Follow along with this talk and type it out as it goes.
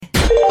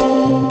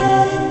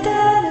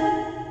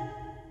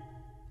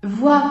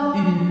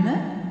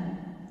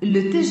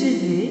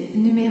TGV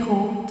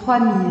numéro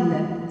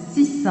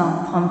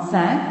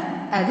 3635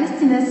 à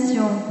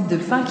destination de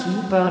Funky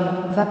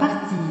Pearl va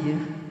partir.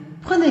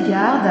 Prenez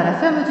garde à la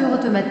fermeture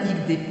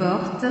automatique des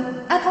portes.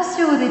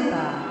 Attention au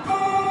départ.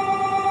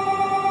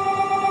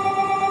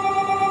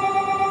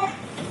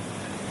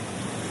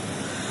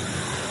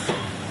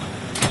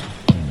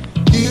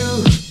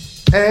 You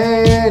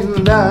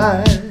and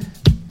I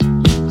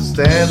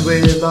stand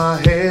with our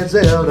heads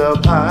held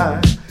up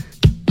high.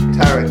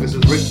 Tarek, this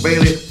is Rick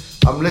Bailey.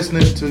 I'm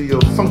listening to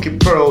your Funky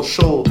Pearl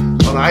show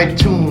on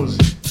iTunes.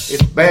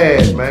 It's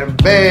bad, man.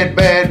 Bad,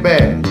 bad,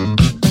 bad.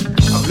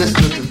 I'm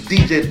listening to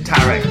DJ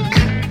Tarek.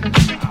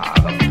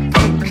 The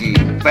funky,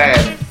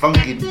 bad,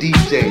 funky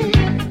DJ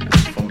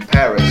from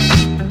Paris.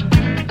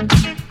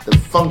 The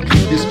funky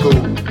disco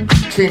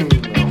king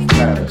of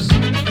Paris.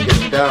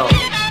 Get down.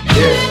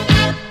 Yeah.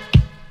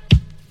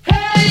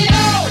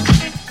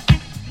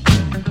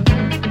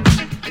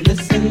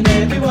 Listen,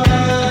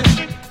 everyone.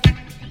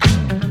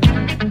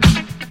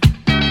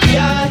 We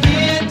are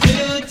here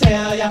to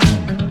tell ya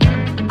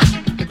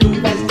the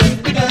groove has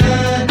just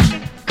begun.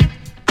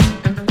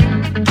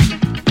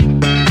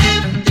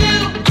 If you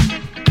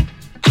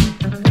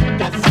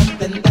got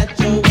something that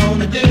you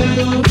wanna do,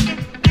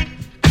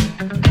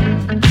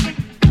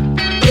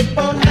 it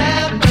won't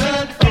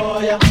happen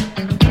for ya.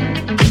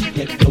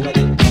 You're doing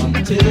it on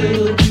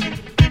two.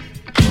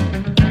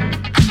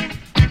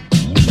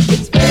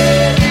 It's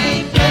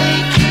very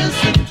plain to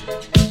see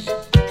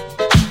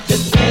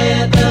just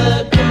where the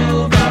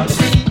groove ought to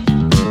be.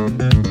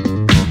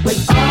 When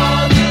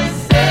all is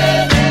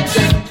said and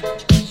done,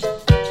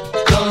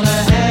 gonna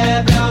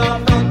have y'all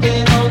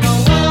funkin' on the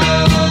one.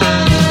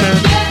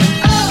 Get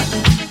up,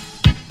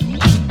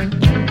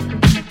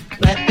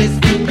 let this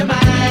in your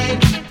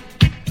mind.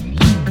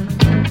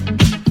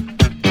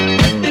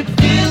 If it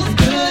feels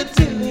good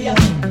to you,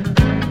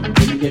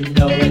 then you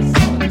know it's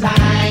on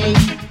time.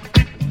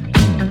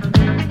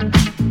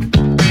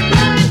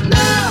 Right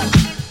now,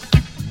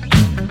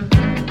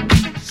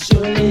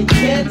 surely you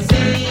can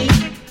see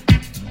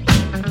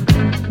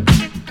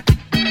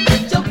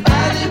that your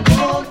body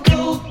won't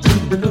move to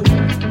the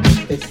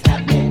groove. It's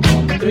happening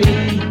on the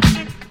three.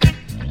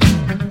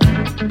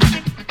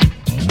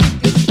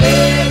 It's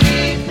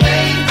very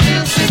plain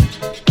to see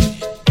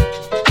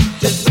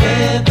just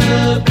where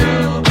the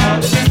groove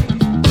ought to be.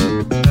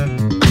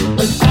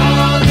 When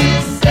all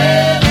is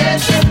said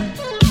and done,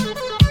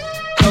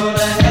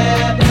 gonna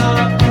have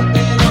y'all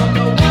funkin' on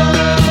the one.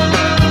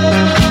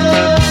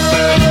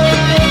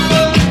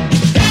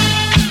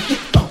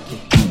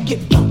 Get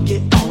funky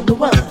on the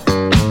one.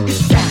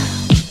 Get down,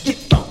 get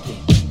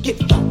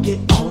funky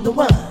on the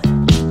one.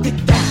 Get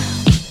down,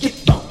 get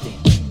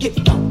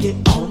funky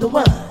on the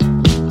one.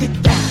 Get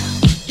down,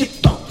 get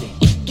funky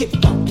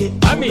on the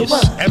Amis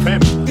one.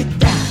 FM. Get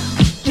down,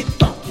 get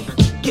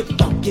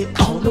funky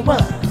on the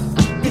one.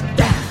 Get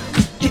down,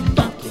 get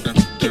funky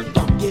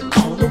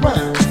on the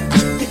one.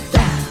 Get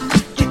down,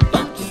 get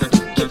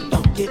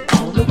funky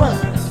on the one.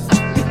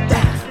 Get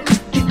down,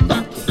 get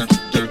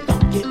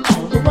funky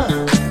on the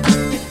one.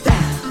 Get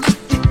down,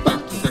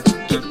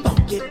 get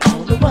funky on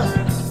the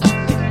one.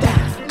 Get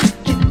down,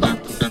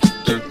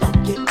 get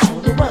funky on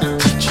the one.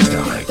 Get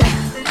down,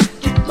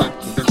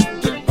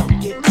 get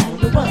funky on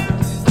the one.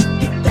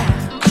 Get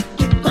down,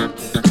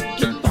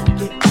 get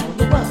funky on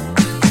the one.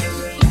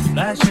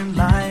 Flashing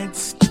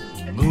lights,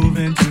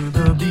 moving to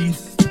the beat.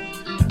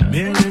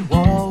 Mirrored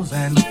walls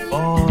and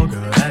fog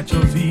at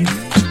your feet.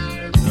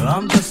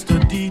 I'm just a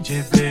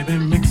DJ, baby,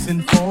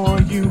 mixing for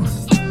you.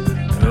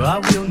 I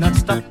will not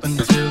stop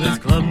until this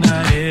club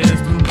night is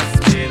through.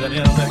 Must play the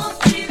music.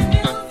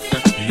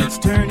 It's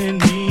turning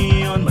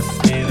me on. Must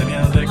play the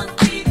music.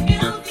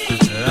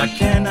 I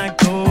cannot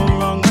go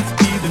wrong. Must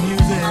be the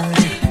music.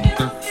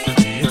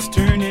 It's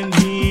turning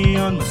me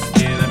on. Must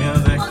play the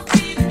music.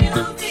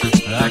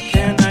 I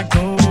cannot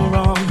go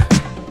wrong.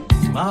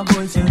 My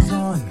voice is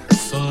on,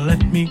 so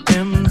let me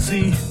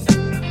MC.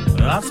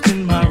 I'll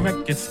spin my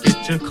records,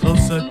 get you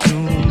closer to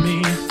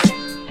me.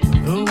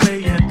 The way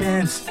you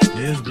dance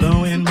is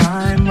blowing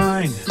my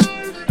mind.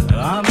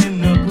 I'm in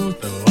the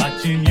booth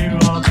watching you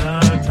all the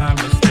time.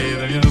 Let's play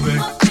the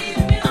music.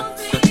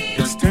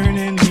 It's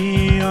turning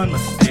me on.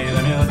 Let's play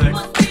the music.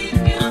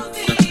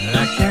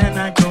 I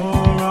cannot go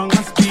wrong.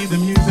 Must be the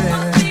music.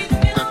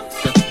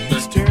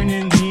 It's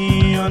turning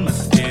me on.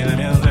 Let's play the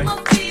music.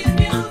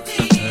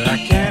 I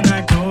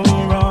cannot go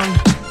wrong.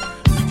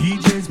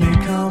 DJs may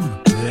come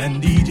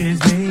and DJs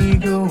may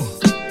go,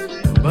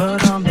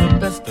 but I'm the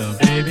best of,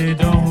 baby,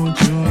 don't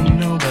you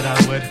know? But I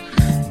would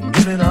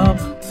give it up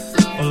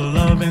for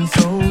loving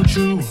so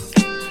true.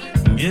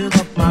 Give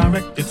up my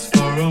records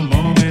for a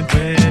moment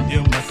with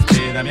you. Must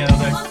play the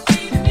music.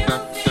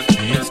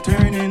 It's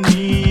turning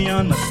me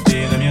on. Must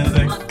play the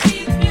music.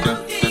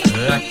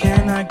 I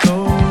cannot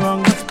go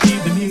wrong. Must be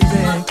the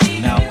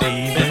music. Now,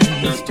 baby,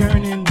 it's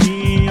turning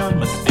me on.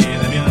 Must play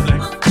the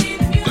music.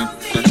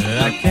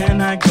 I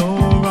cannot go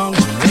wrong,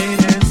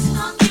 ladies.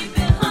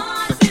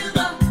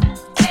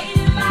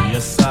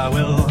 Yes, I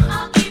will.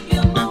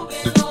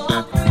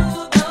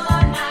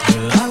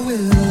 I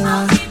will.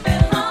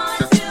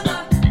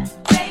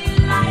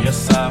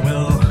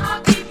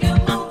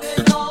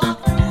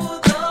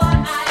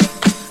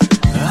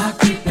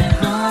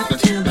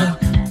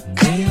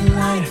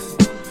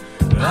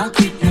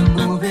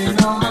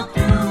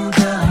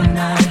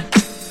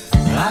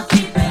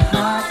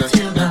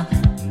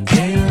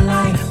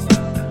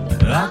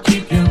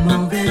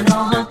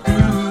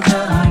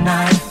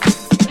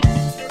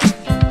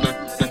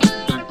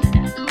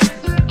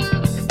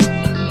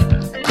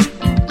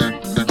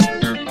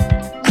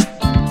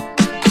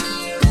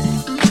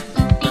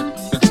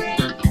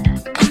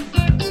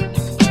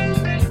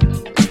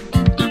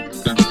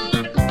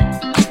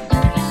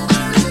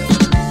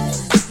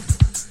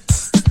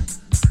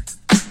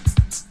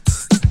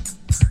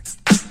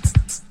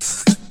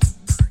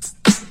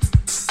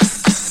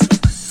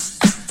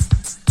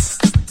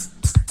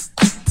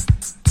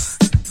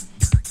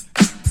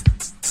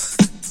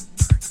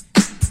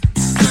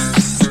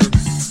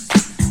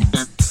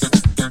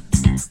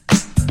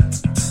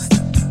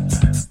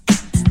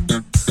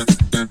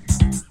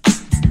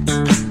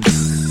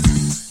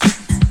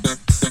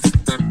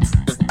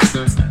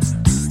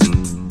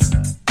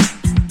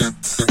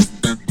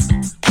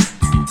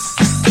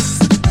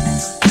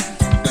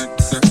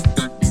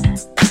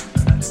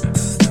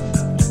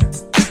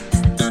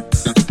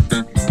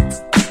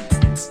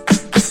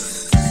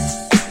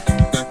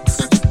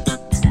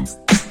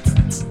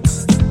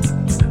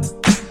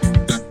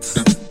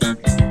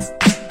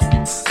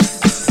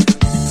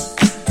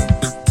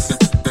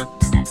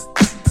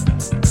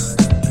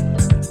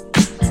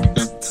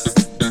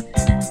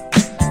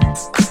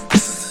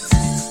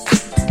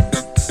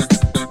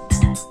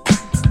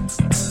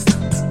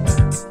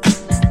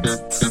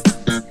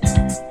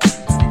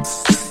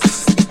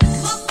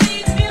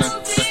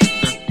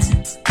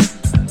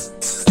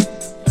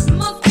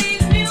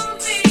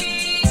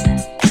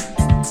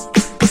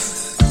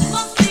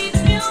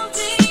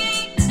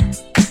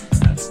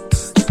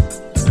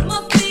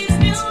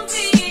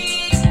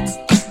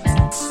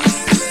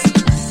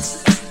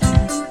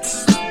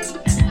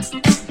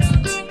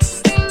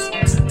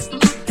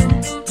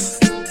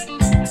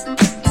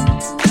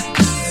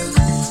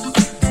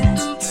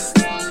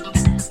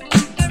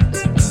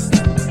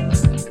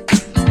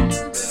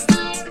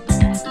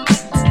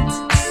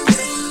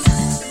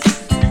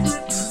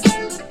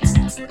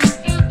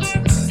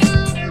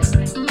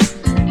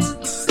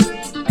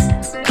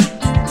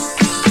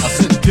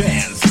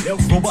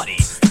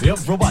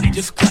 Everybody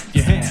just clap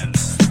your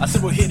hands. I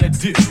said we're here to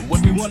do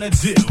what we wanna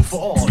do for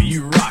all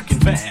you rockin'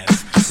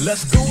 fans.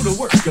 Let's go to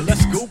work,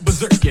 let's go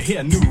berserk. You hear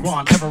a new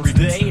rhyme every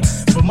day,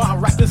 but my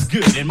rap is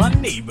good in my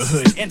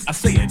neighborhood, and I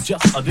say it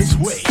just this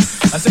way.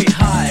 I say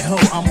hi ho,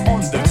 I'm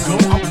on the go,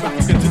 I'm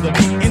rockin' to the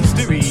beat in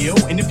stereo,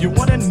 and if you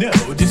wanna know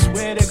just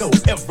where to go,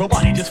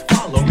 everybody just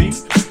follow me.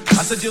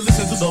 I said you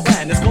listen to the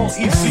band, it's called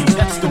EC.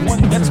 That's the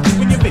one that's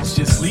moving you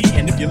viciously,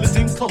 and if you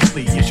listen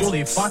closely, you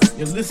surely find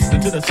you're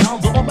listening to the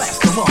sounds of a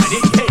mastermind.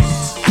 Hey, hey.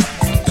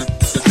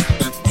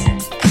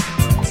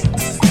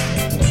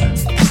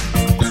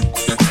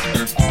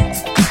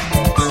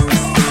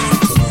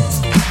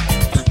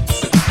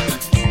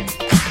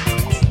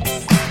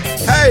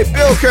 Hey,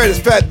 Bill Curtis,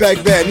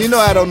 Fatback Band. You know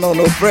I don't know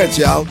no French,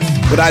 y'all,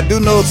 but I do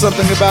know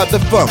something about the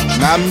funk.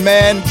 My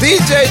man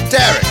DJ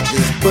Tarek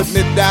is putting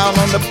it down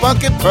on the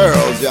Funky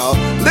Pearls, y'all.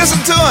 Listen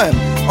to him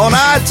on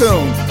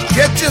iTunes.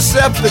 Get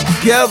yourself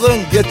together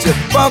and get your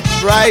funk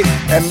right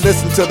and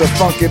listen to the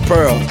Funky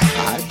Pearls.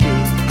 I do.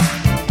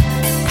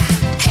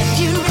 If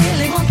you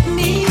really want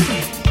me,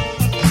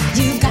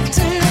 you got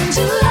to learn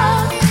to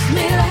love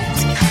me right.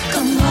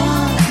 Come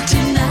on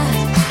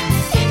tonight.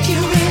 If you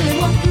really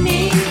want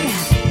me,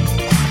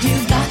 you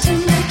got to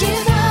make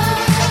it right.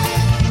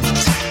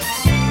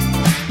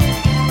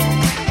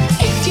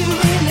 If you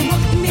really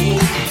want me,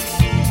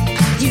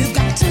 you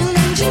got to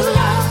learn to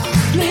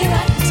love me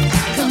right.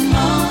 Come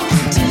on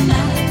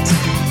tonight.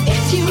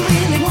 If you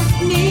really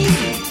want me,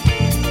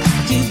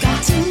 you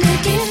got to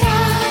make it right.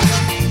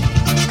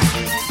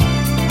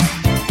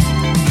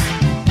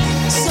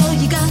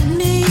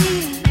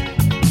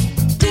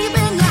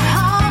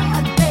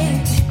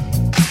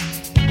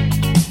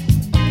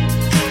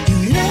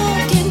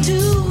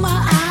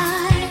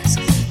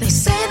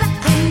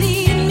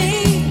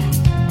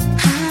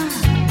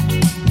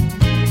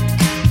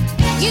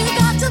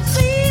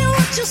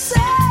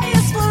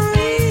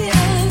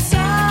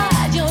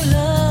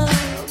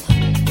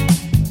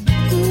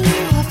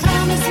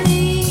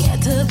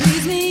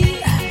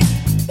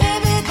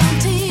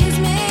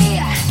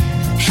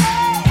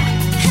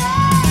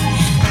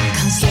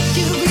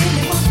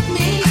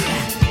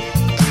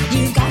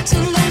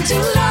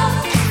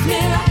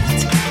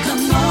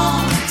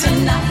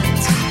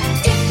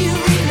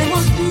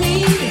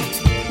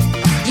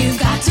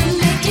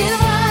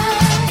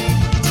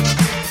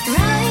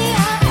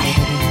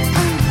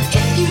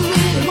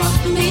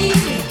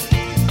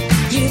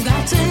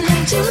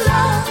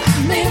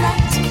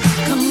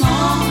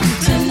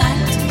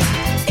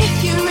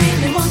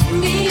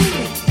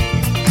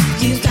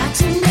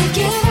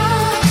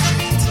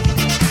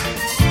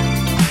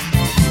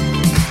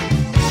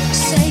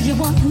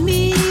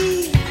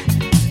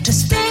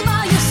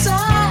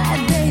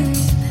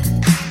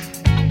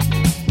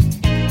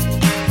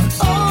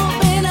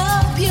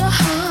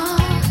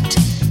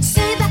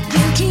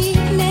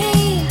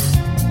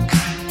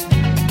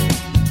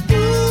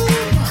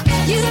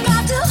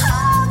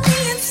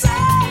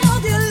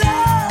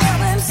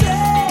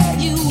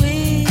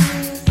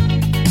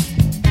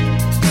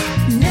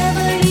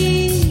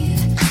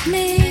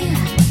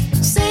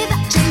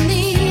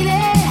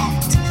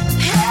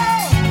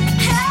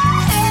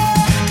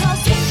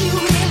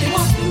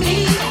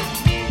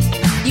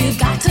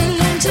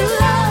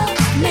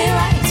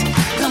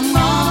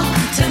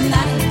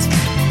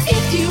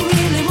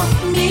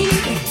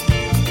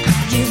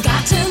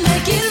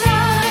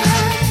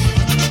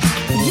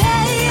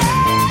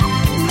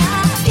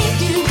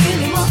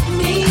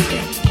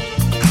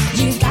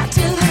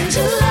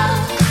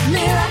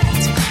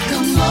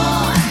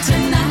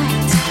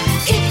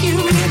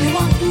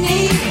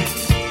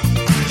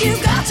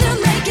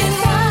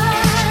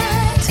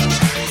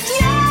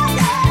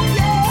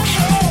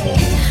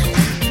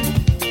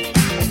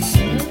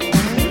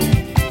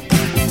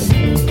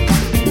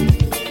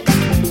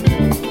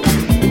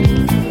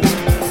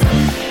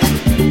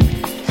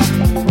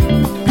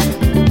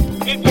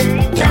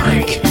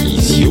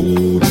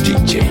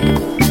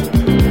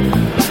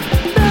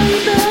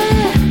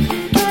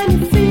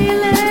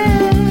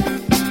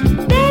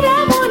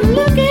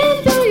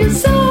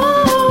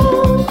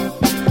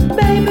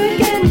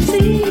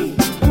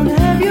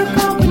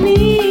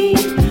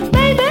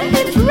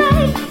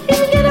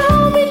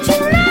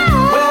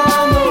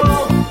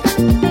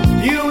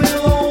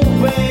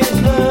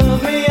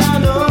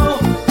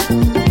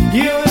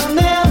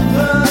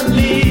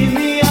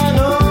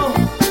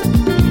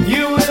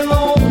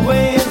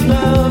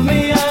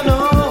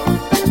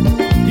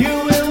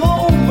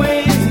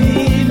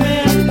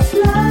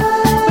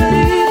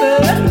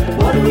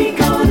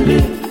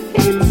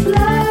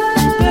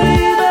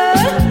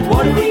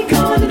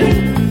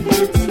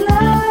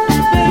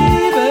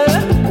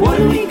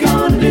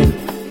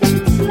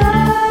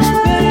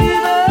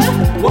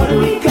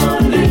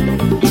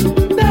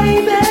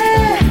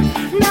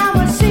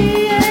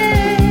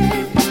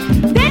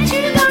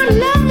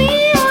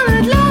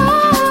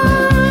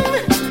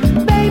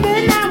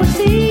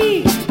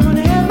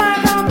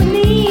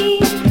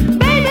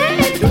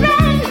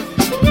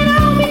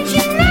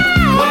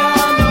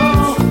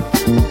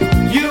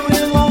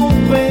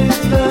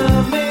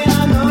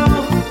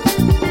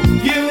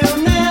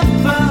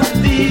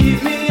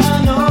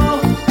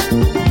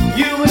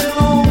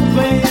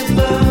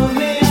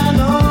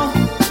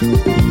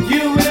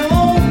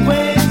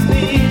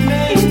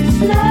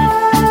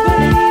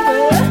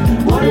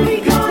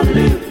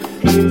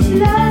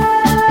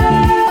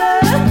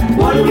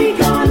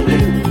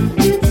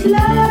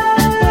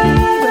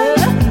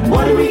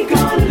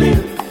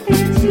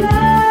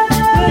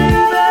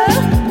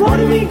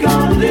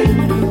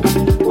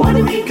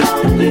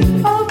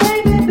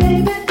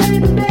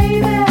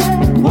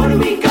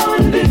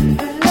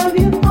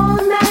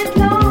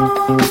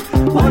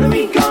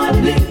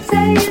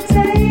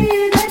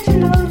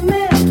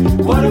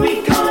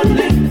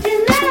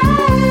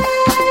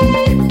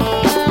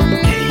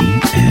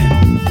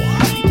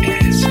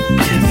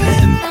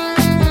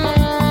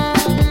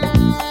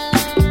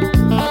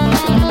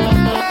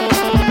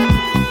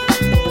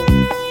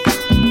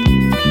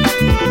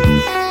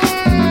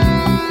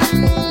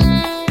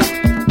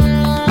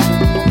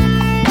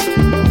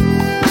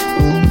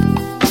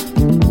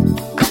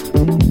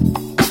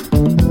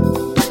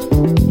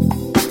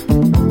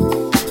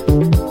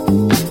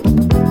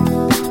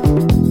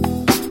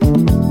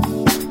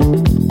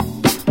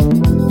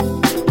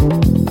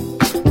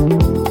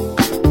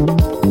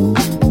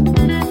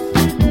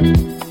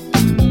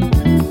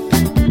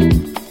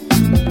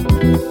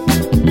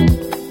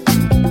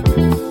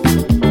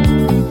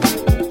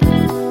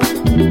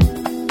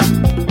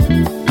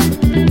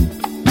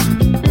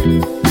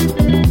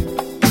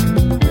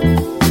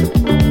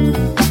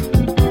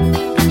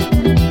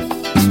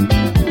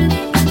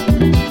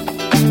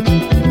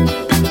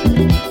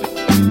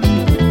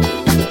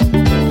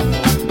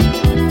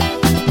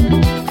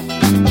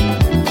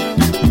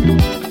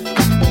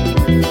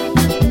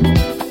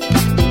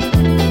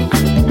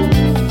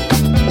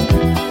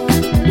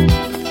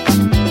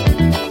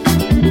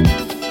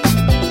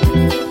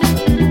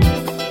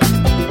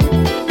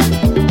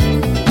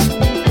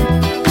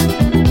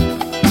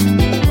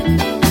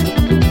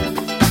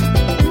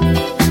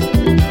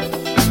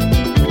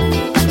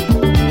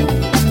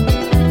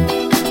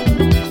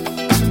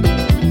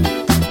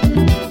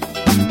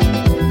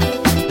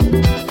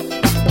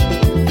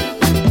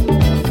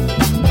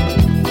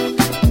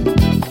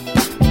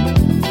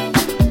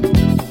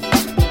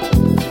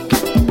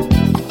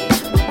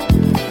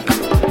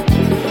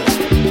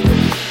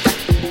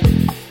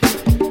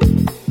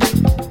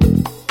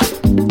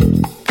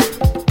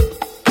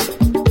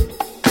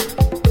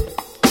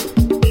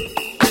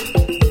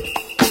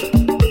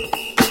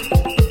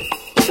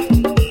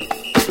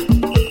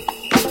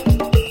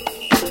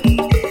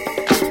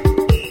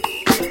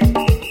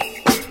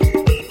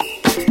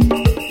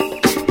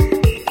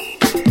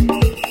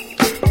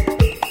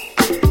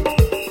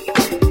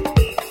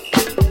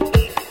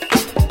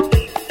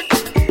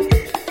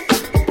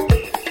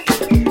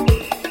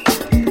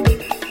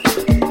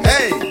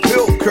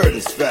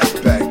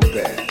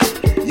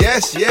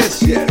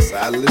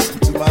 listen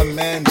to my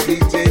man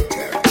DJ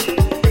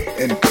Tarek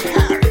in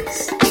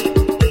Paris.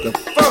 The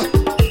funk,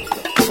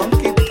 the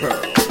funky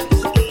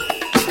pearls.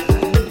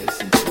 I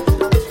listen to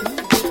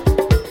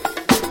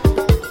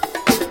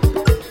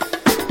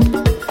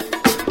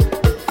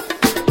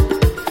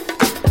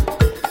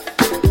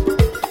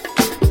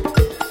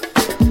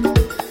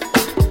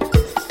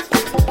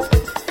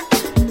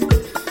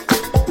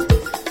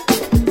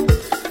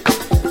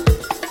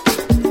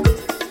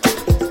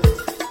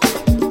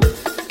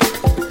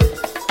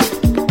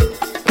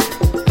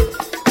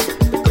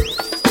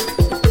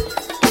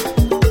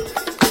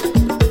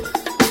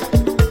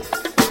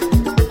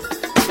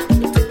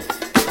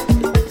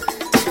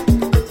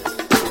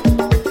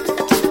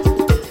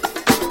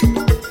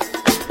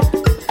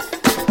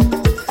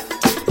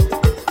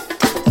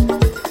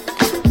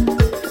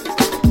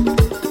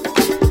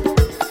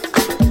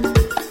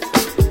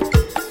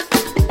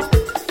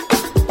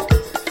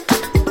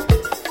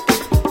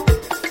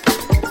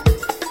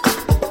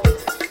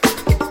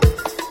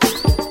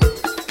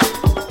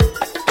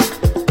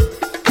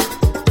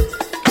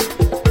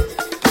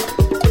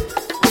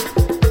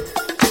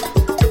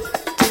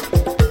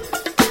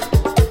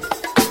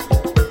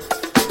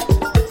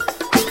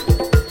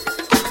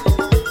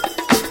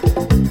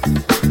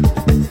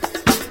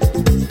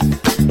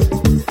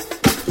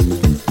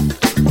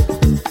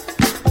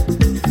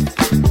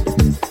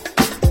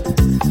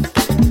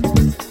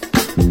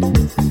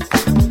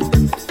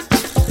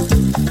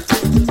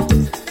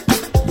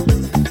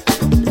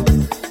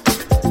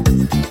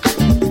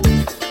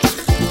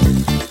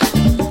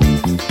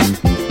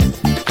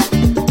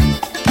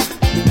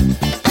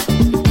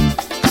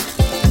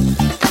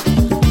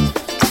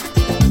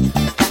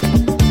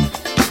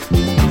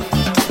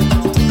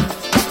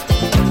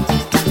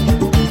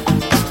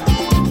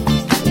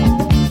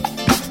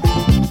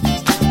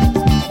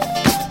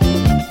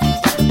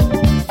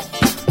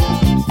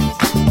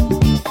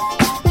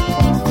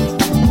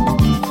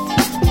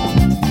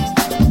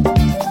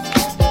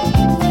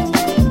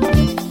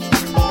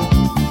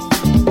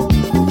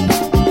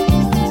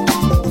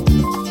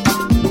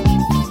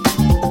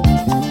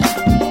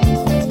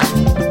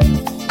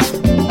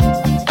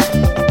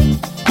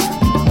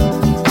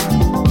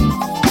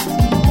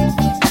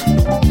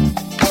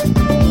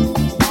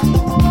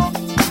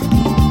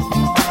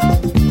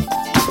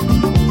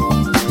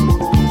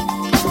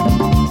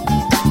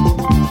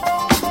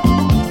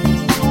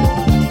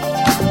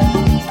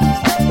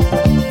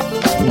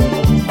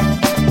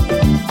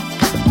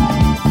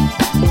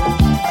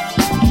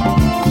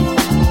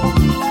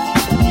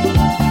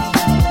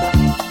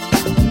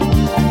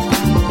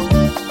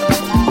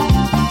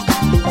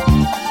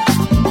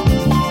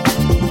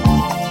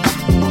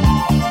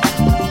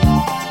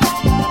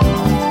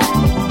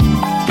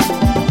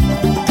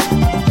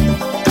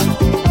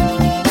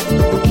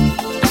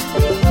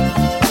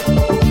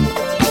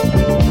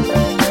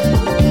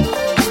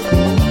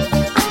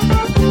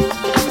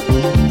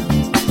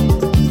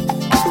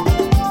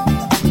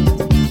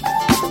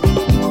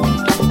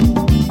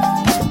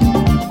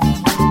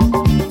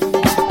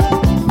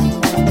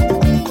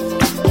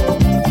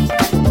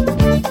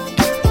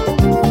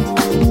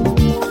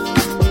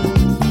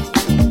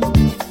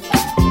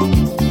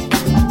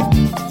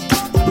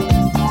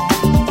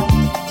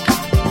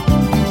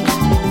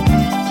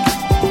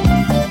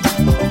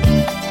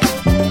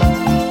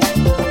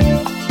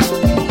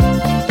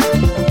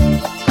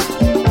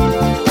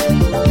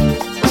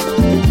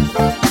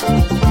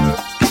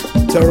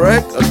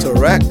Tarek, a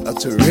Tarek, a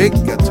Tarik,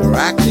 a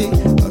Taraki,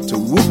 a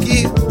Tawuki,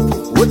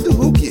 what the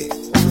hookie?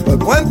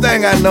 But one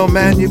thing I know,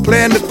 man, you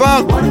playing the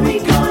funk. What are we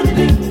gonna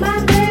do,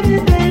 my baby,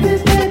 baby,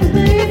 baby,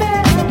 baby?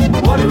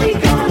 What are we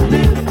gonna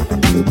do?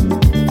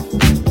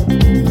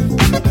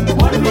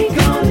 What are we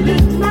gonna do,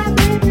 my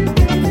baby,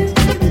 baby,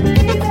 baby,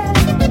 baby?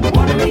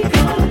 What are we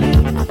gonna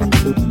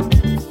do?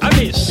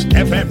 Amis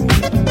FM.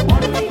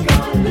 What are we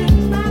gonna do,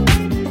 my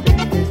baby,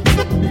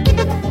 baby,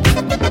 baby? What are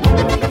we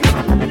gonna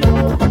do?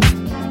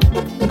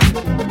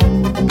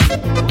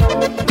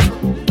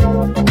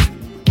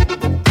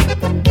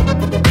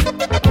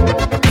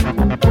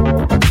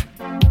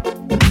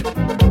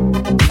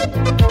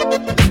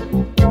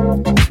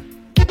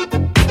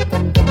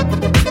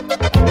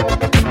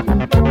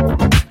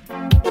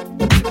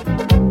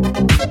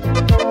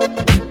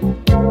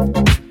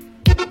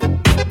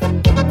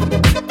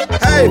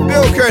 Hey,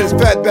 Bill Curtis,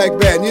 Fatback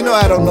Band. You know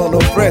I don't know no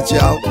French,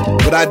 y'all,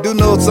 but I do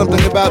know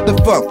something about the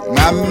funk.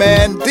 My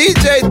man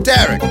DJ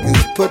Tarek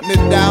is putting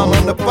it down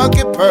on the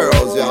funky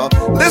pearls, y'all.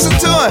 Listen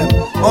to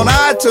him on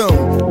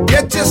iTunes.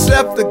 Get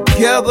yourself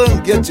together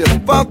and get your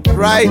funk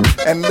right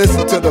and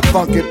listen to the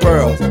funky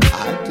pearls.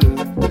 I do.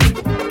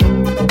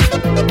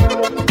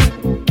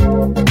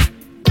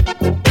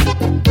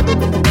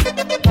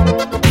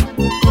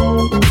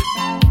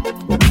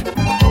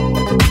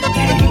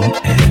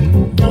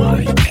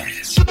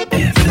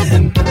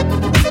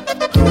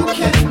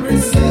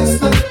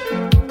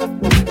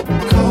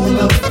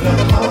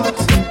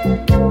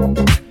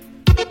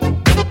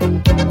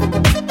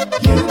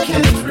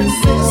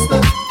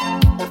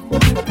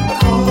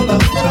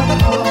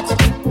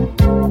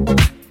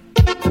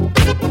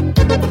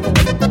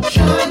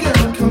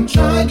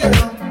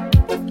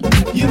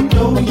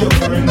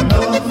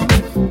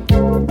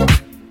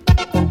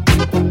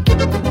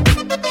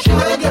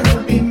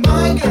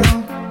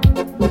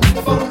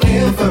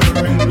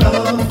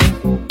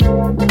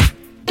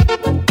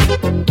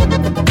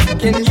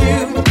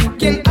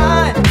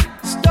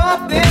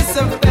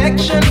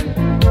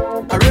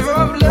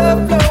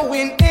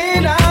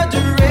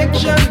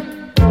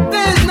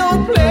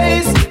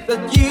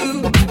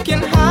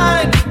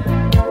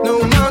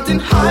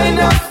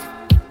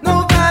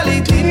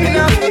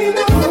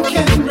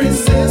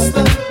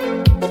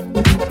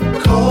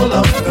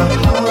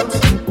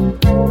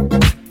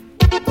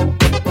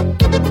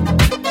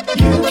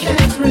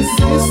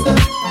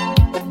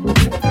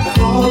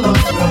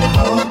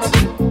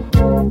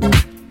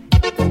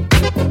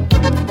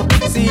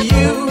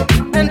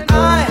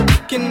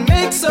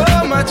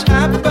 much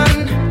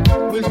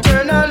happen. We'll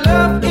turn our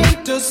love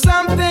into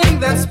something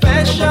that's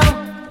special.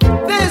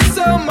 There's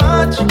so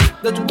much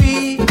that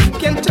we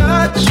can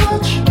touch.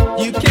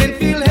 You can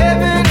feel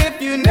heaven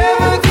if you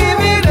never give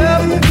it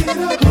up.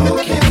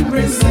 Who can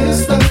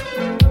resist the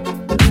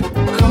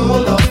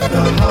call of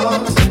the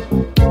heart?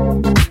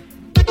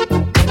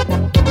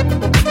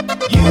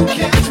 You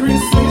can't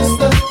resist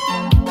the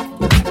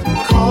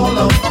call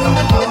of the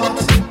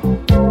heart.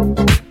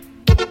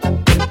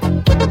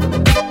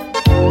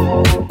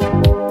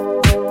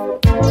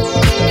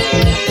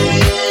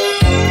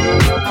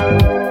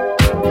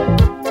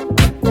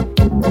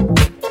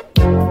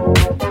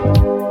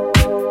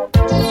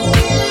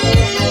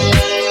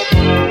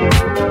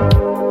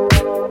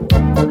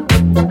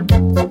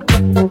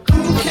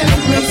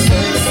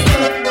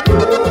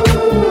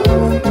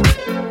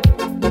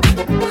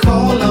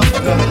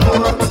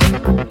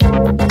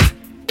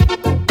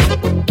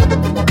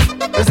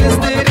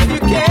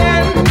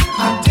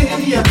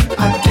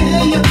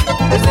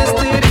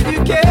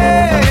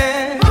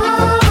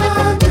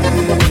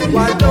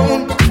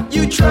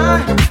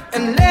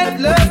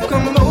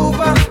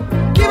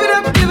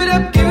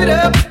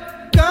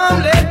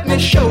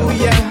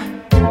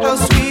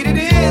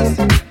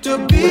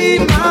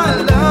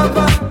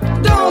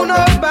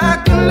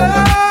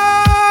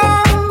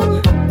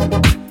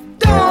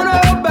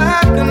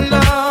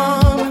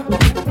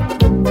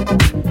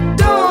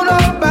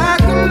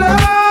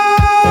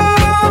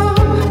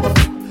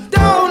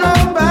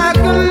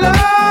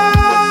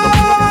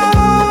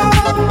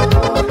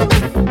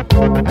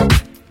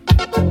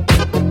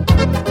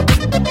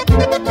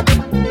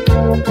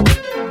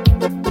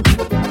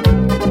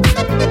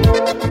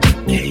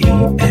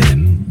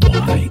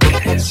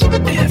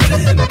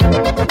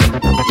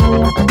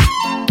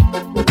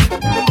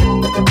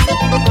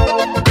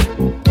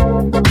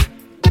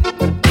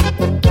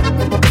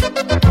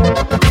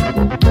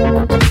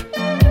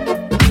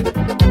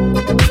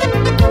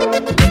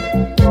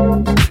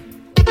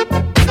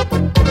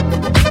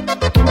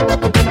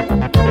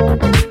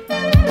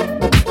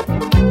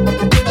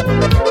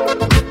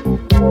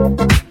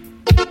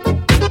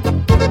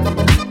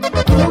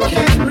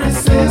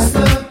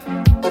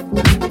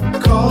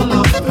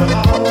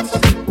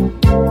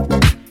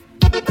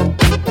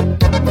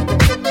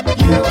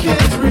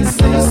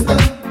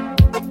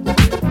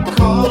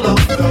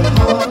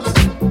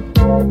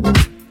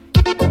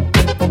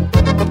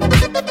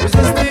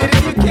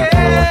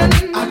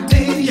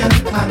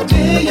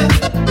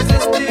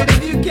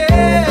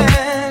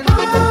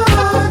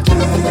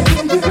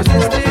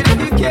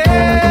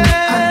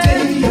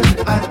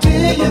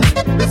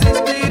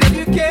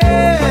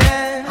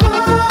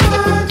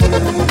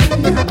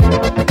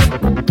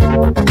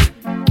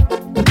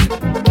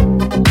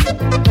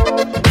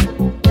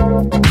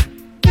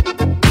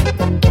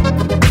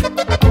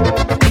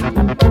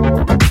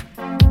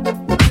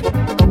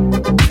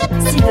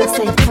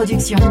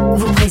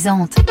 Vous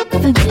présente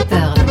Funky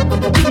Pearl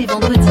tous les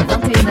vendredis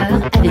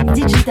 21h avec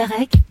DJ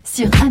Tarek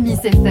sur Amis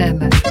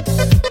FM.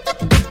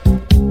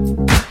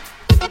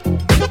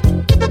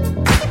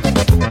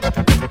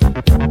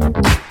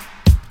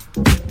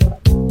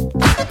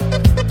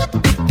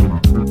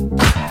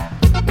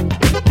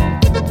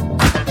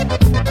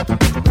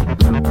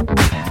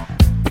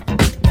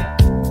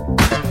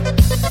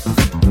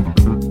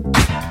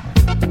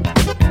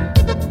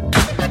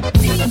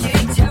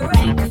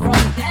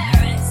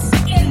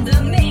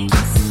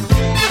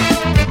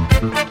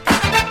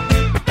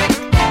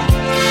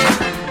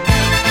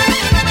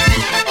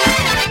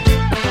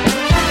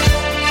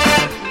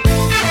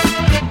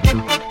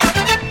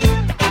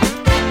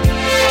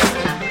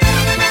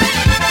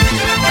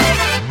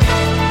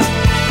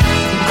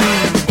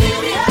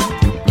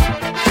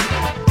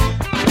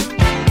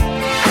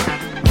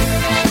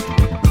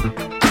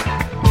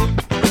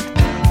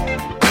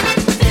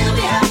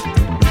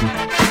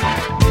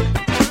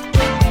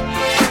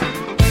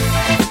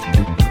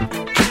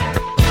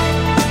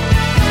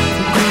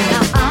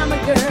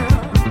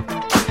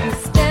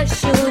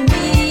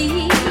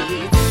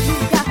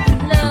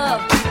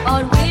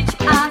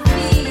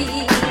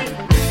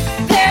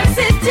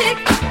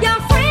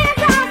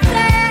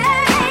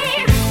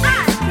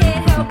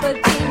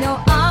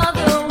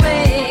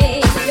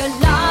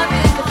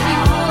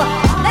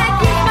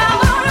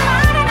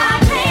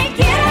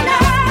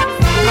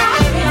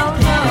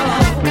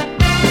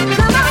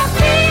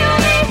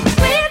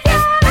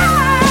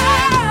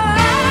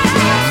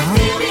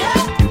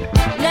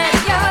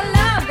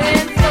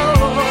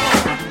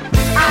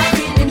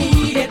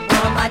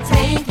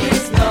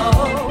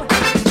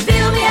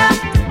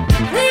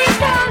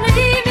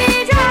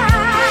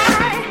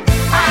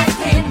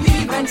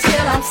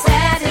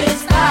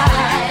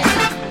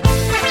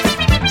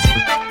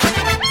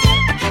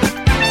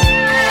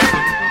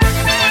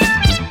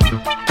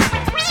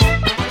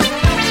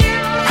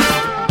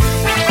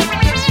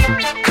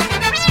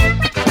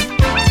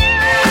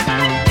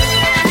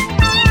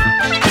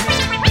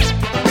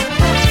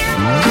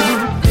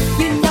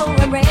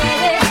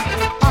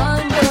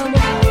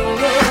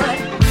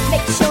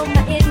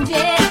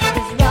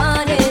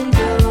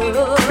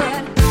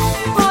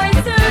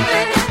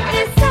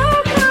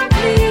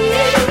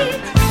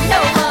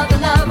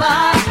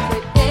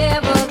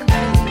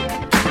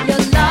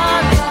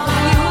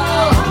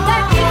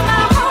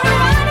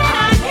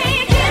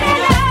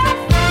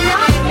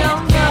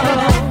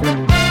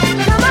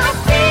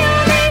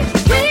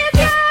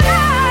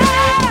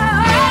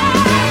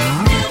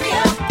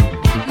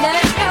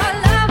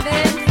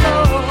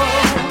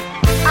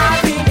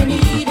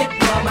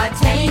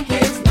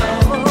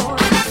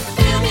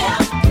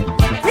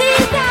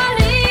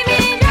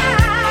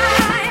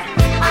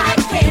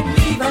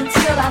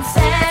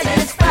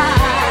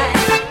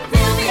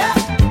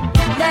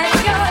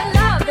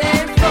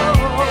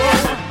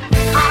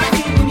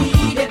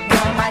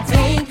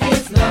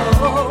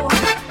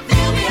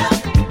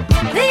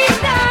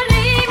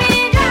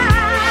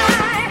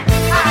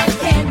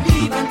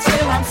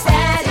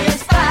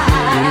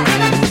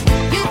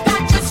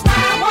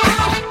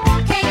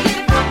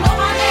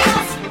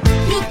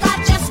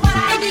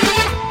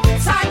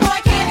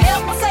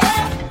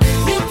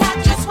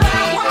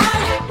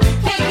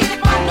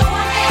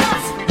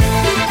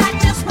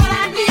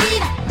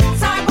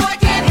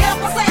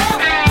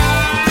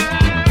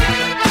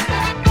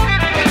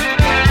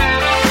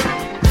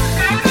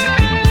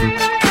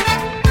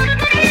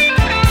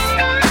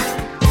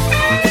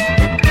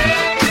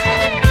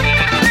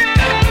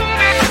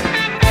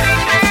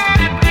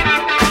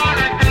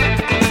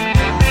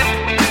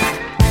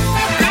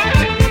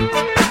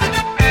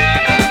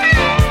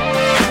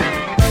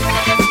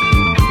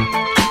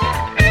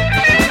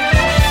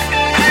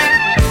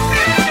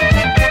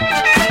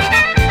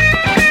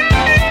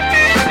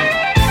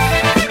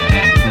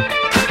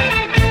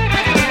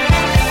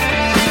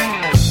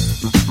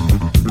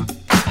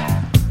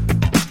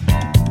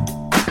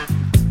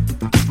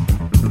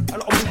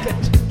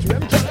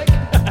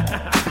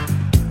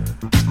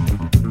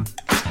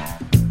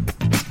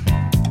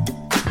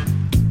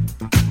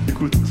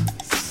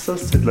 Ça,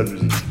 c'est de la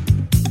musique.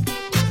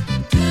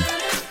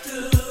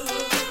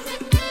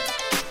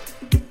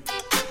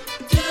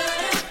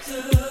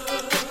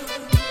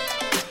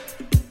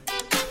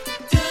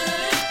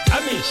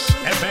 Amis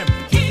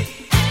FM.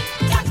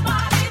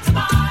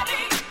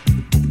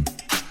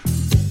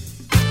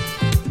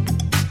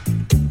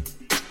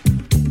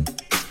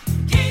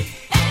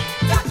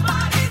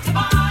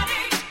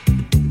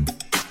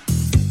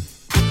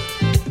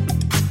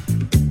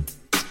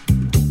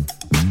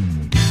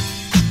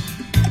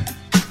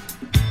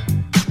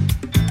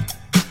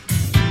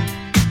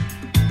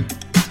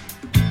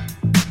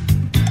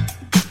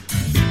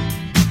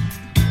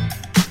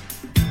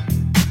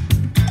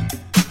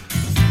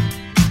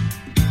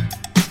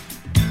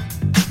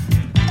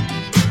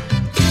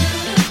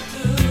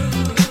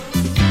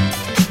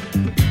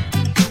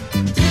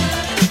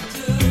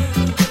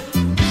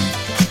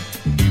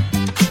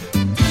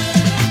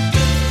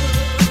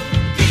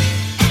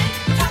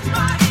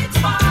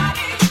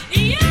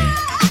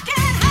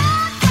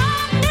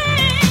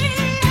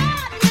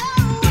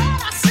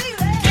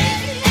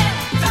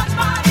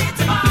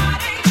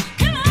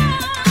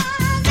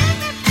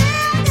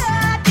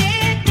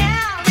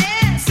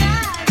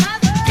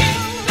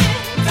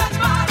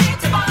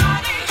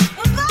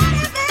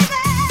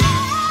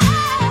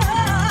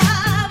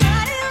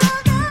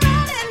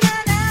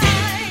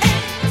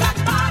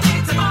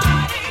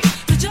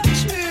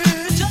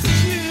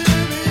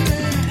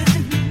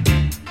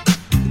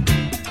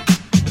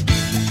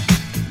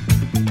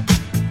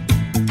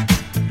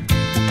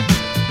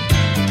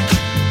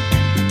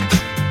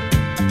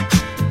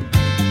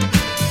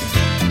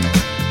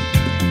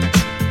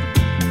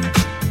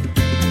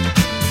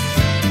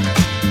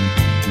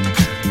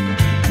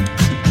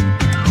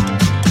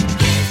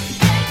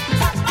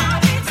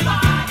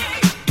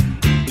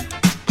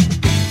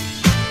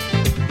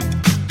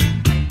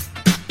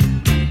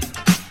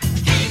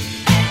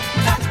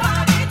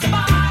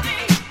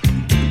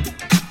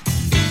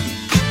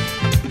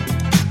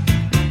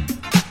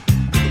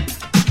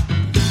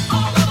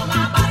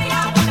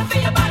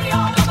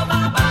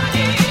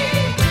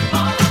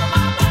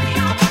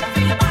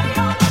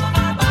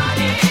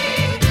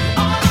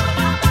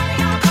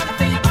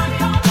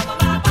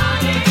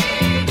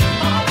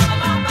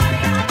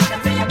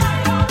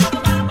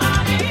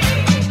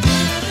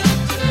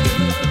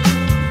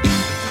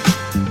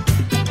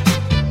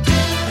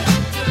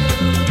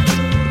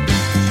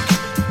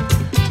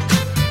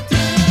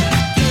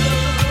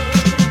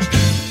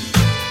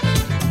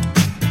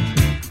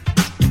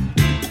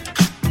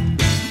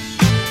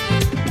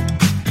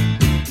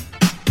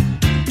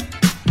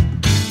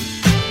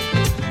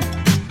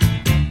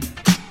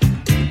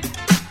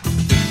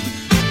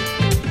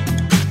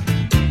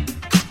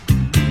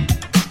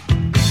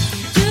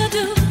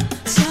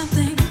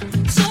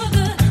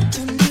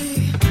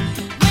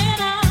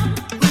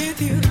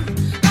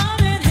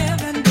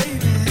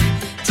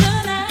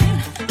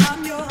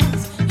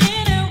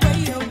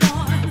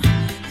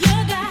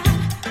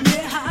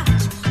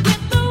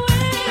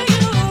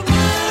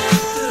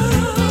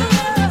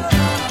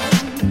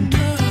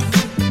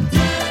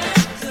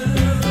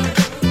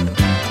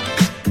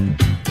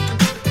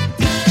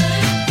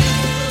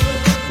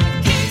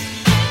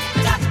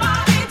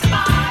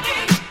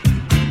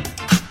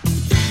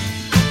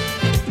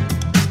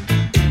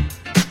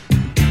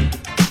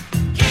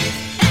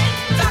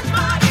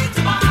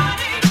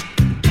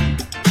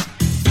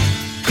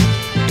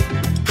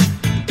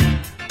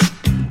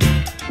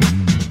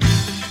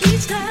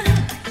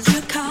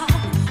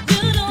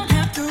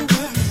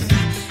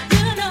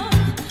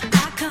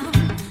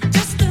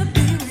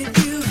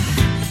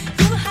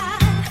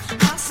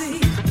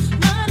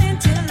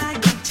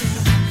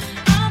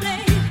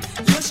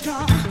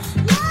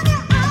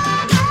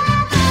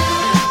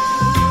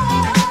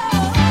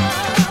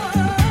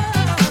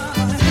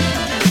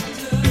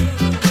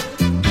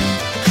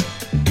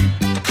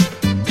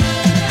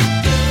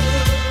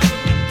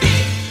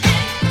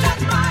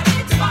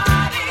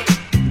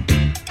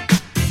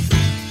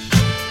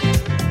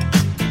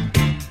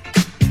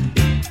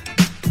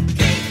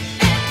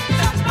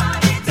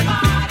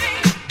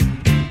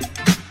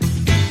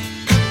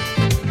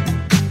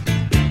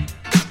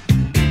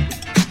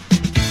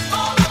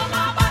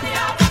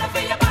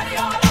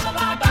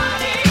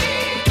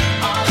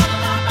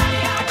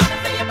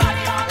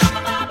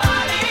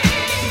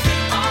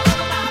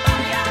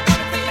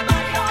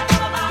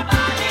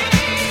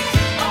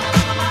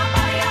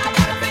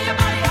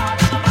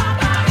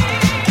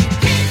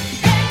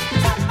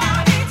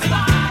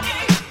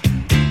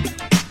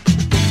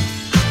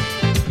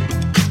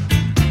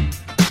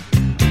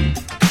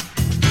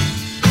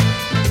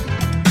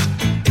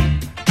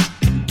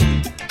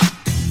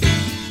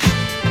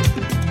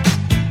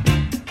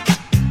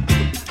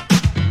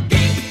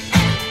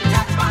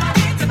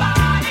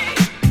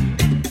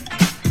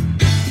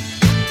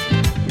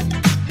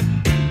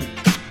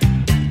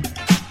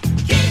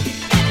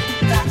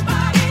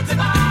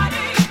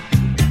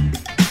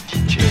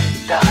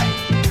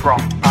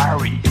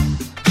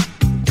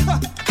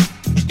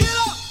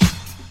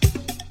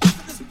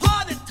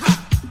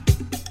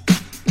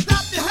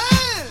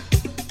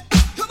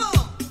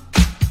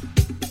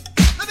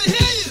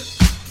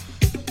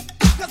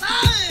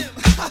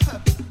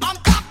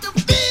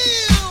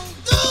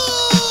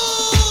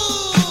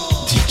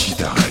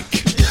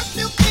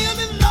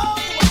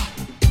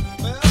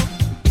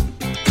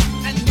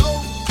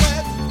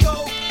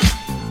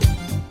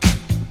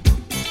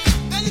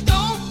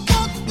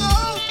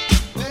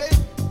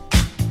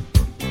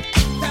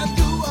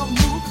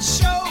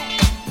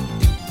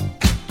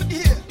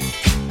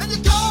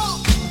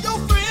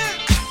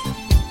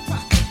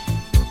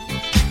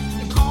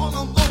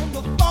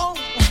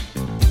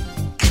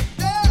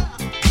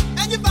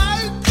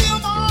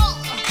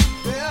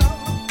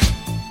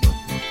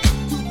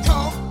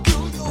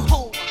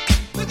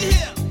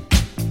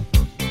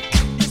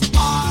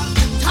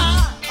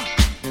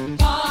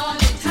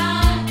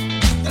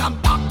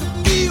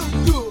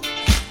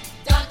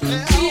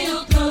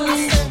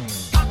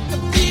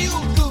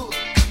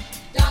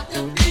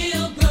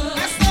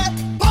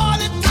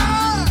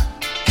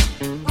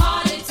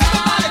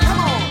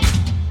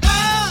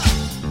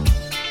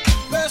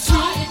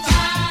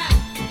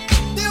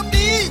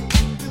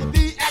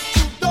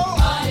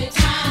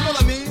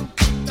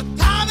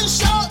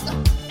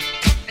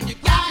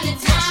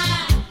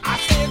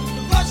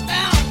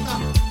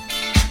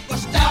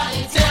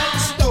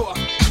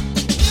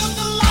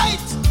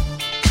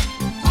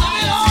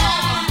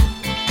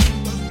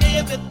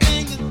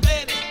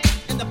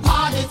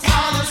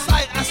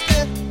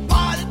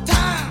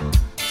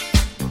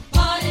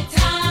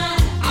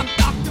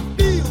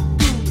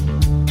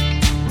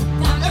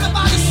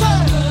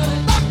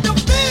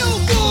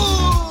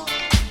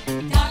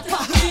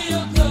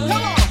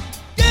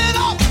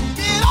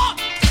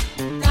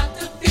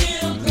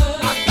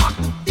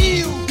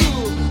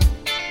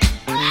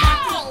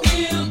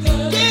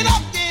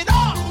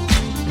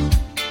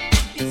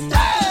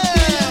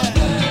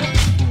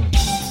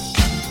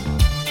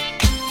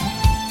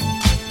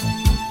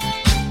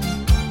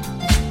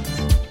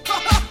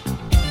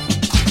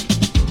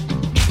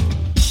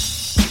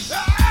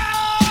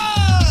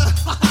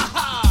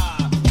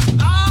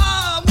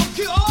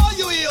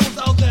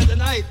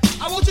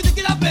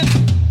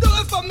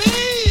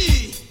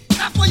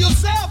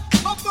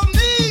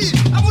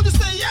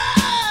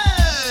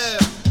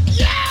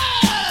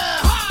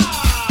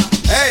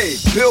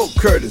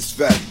 Curtis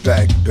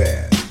Fatback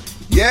Band.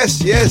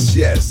 Yes, yes,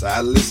 yes,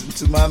 I listen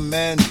to my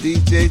man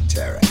DJ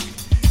Tarek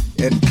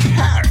in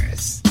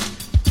Paris.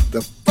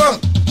 The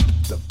funk,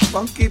 the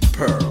Funky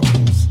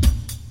Pearls.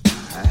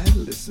 I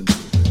listen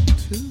to them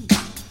too.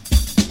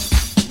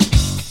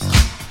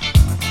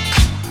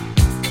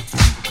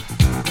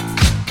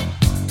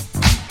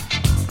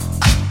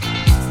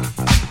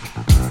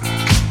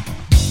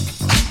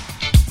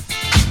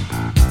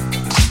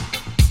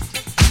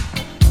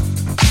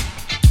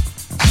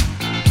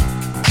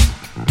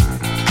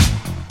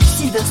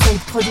 Silverside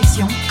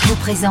Productions vous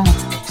présente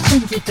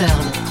Funky Pearl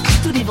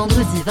tous les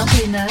vendredis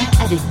 21h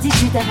avec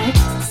DJ Tarek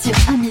sur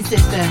Amis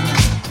FM.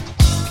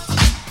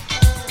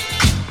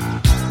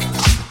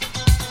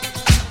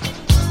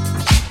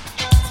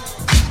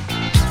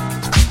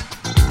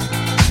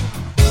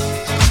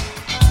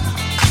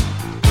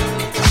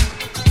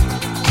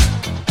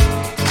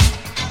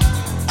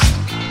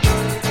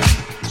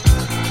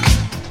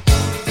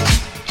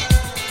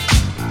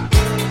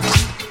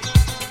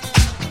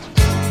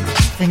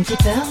 Funky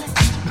Pearl,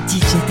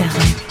 DJ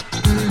Tarek.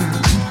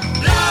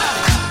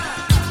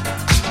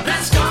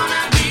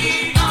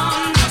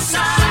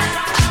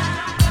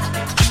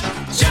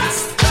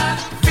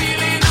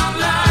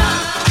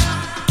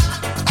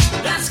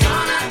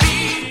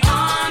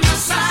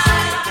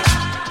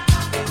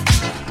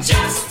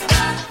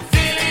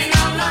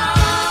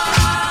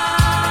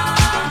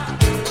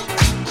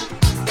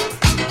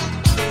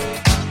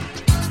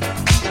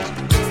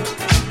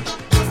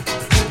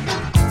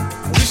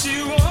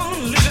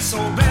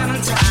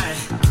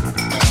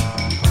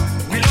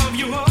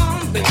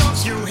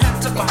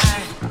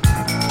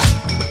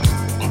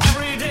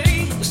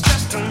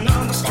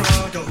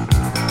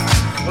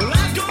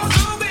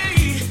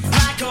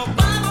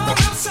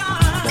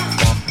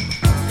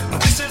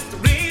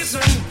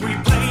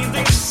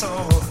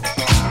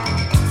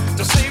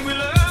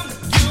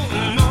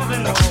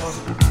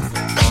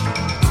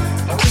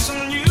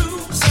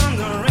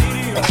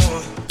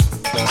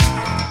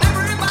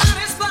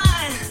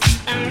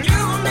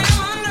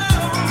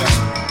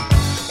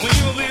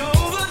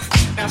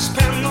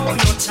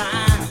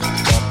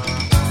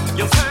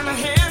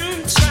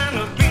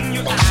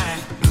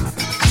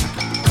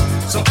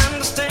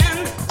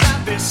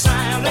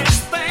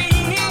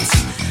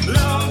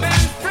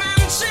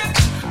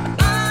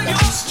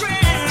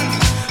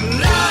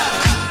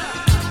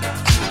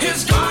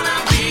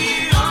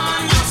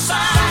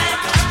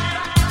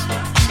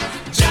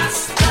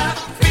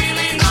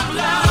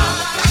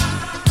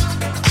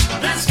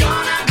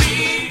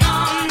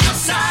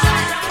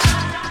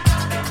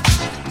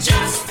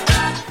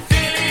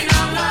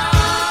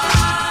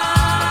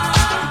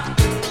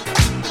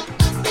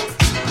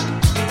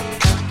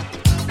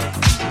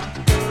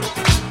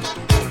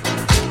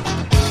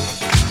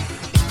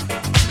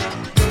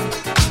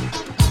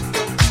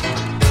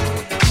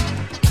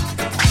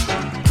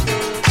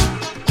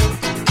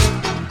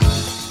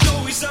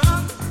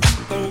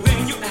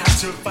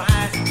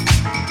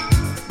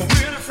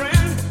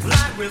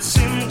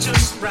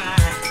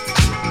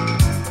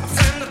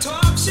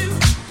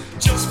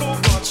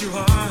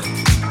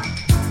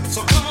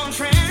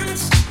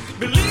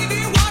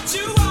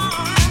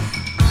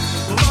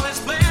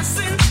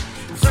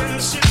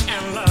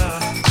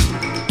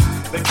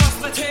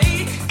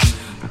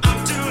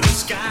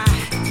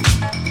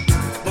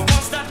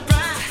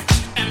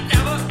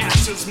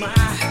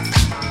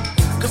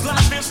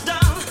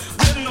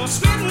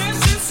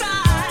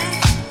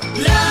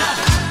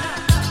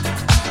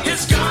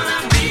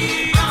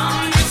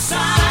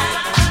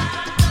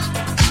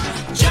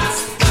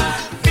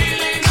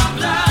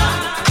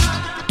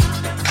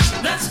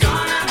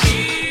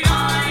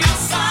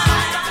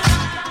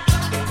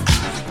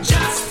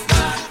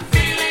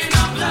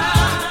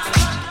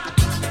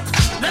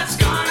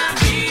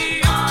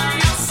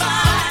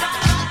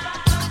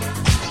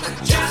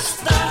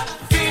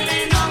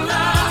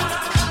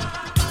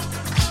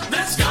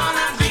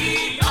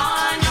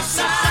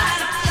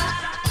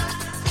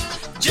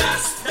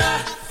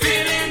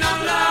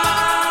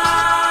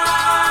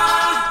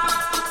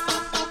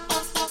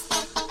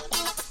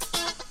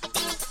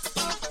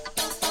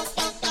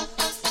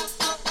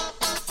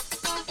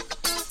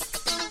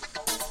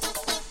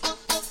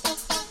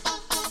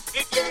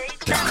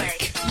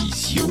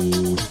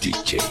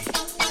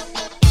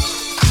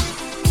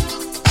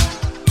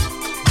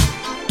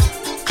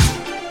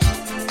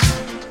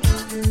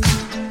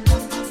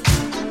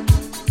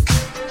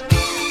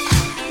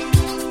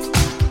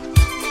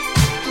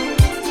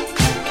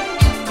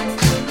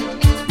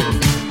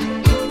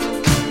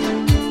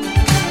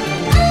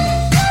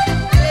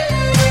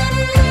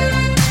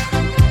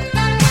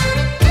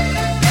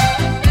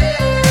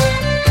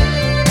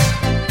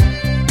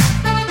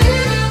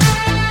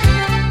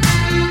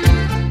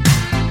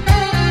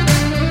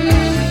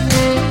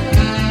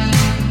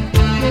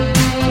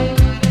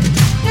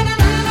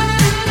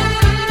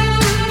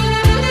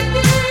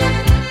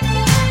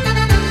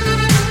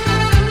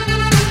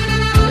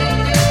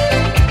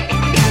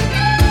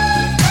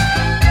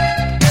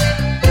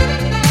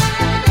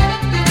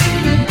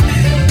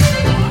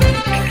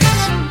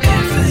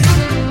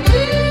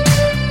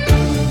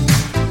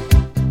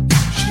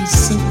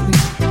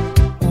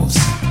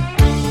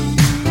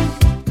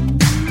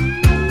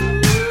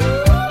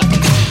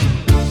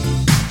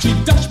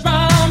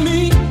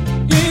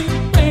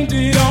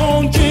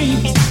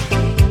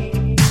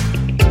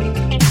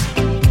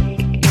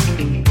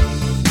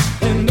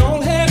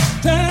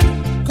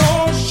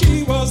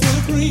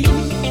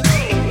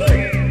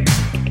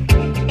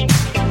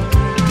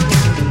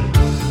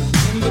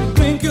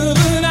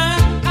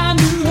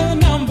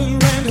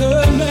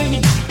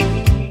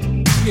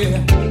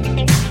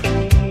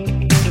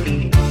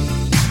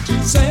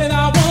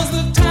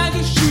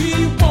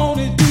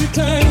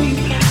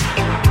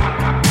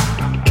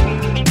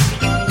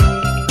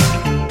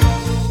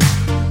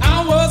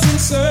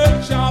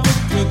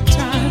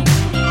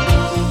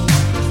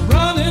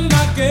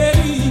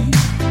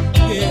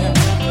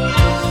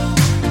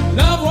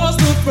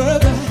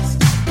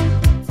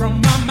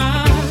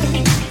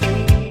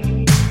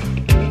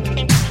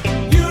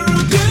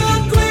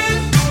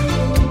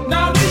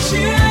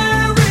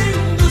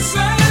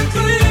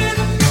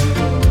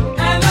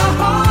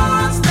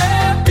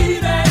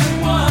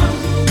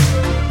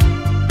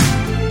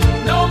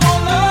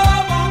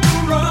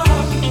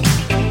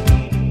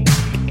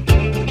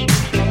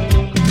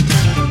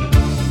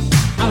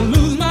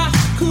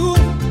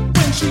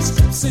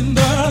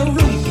 her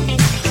room.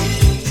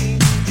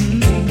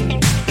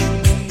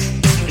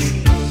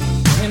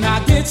 And I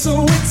get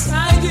so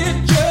excited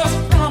just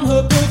from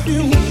her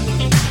perfume.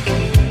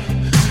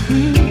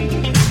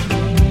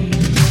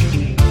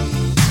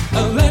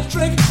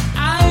 Electric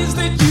eyes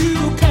that you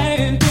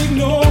can't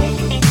ignore.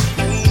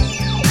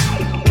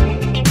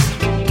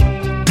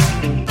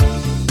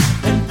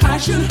 And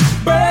passion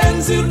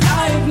burns you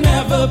like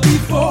never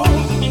before.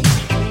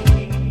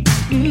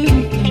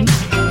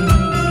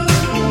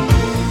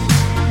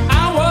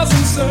 I was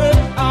in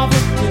search of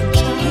a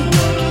picture,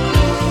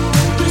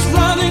 just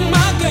running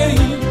my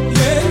game,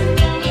 yeah.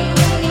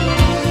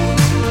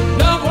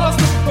 Love was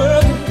the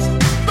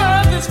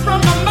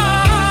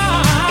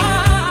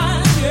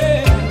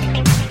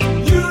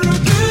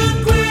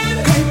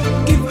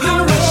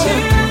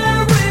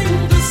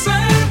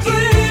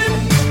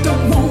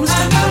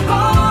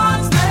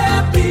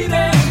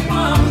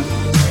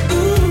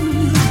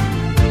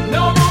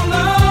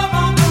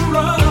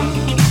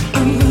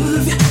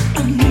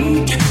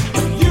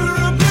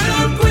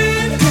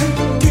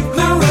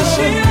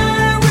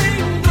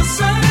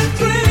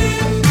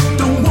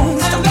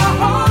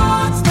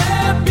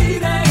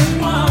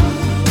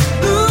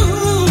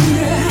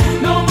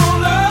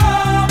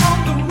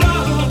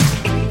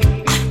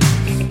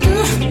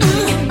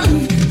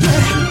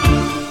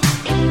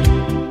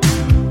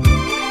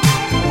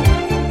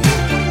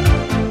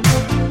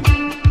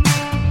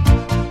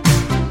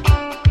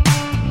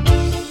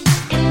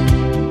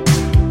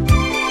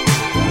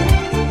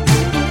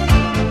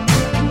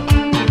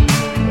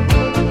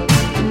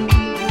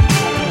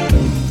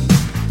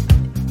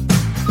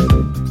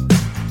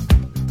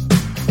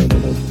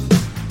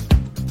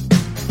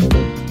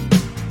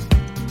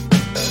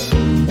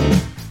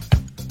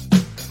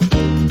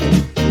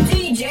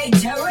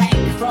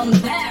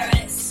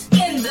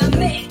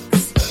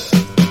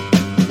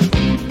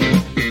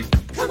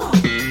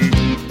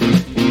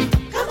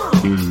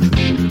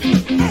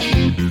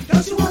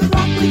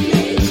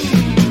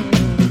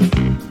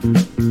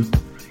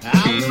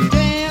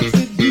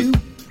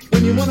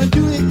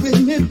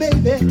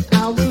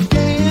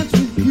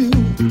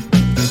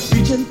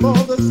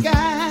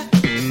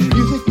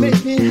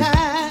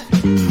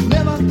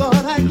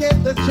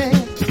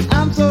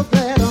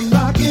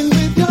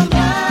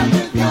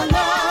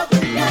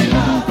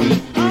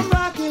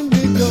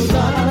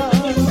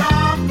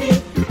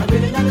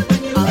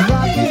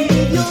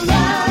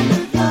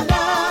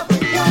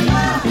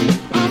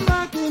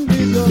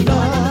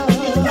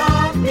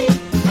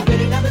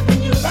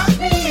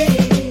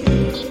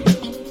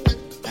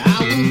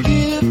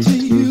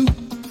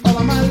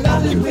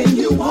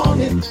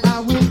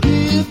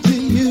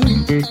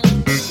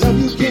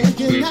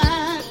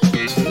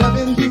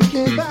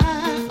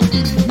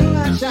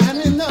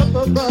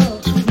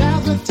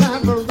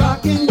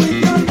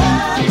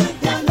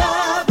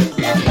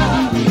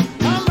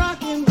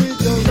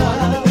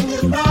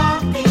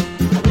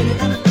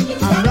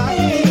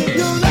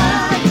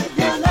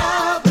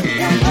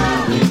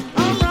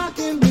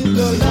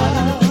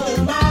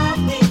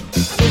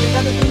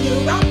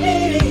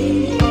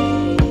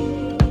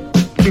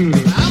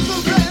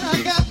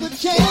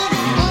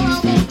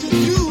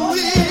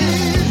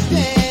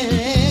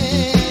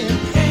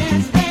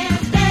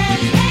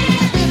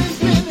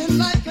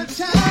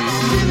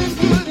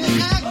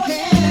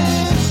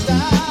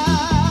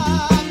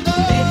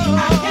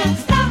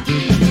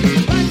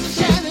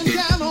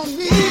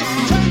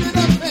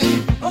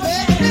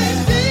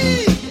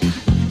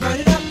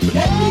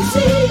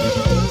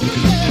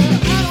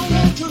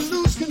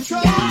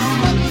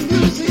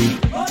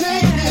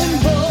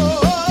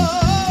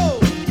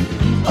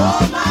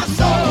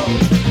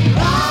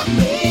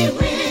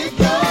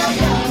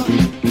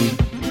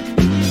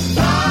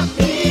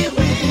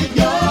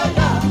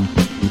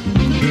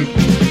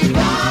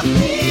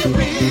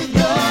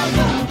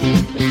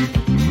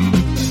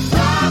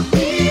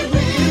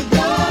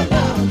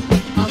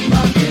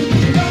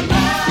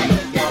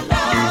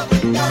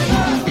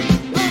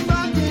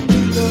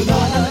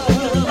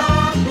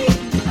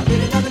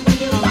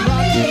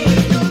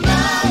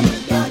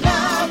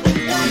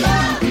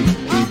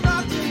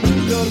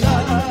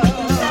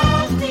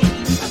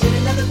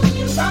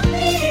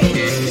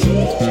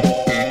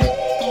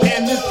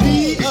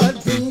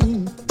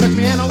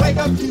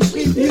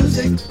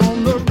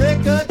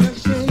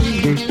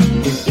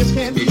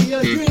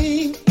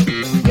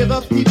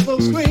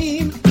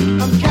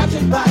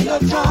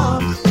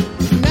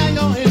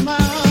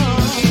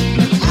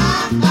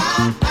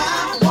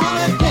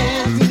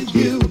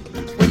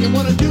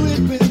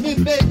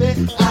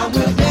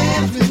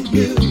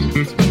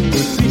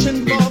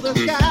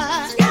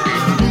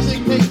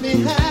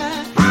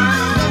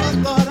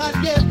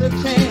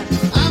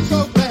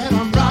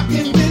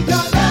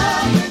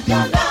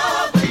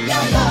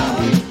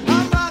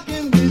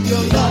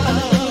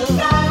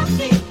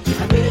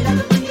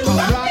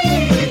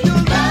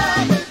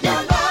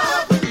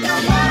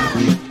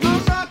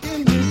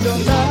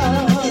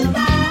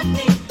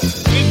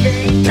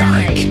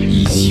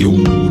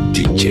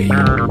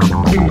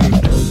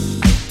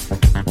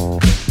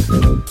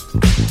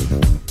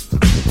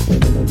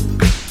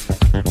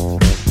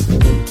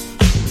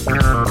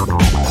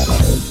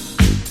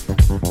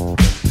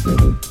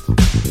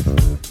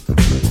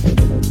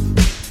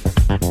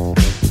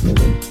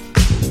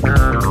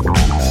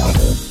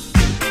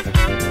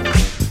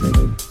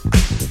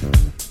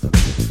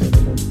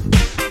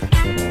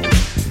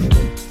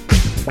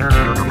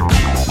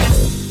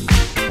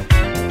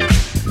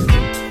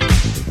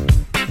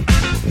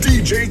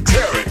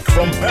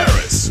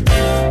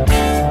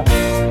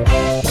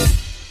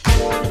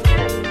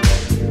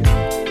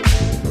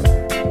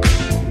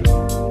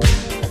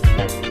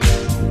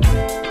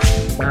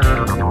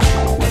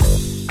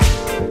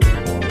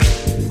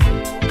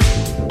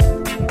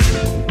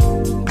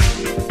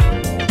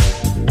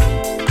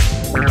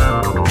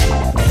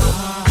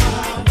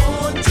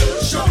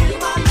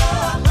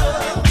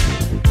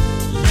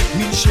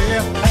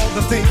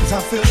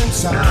feel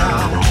inside. I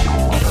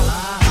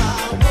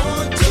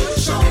want to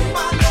show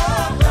my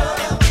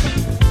love.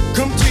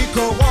 Come take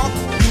a walk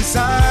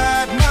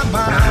inside my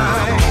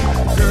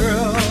mind,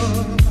 girl.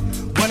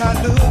 When I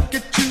look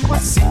at you, I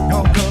see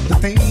all of the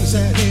things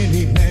that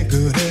any man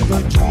could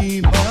ever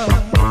dream of.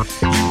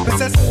 You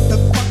possess the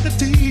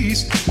qualities,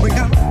 bring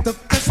out the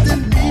best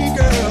in me,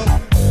 girl.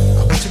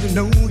 I want you to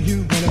know you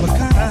one of a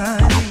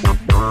kind.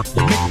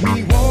 You make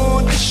me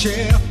want to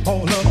share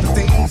all of the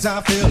things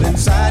I feel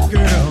inside,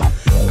 girl.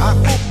 I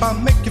hope I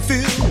make you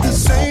feel the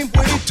same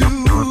way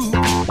too.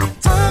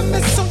 Time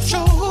is so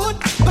short,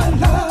 but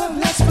love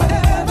lasts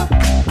forever,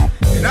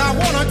 and I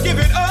wanna give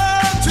it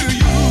all to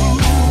you.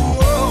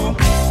 Oh,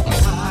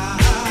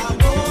 I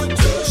want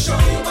to show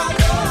you my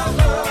love.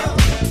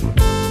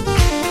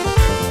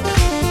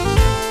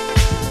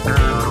 I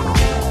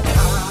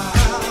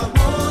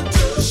want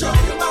to show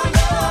you my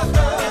love.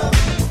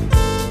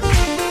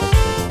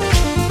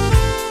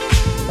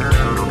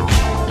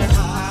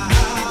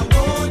 I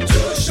want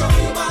to show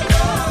you my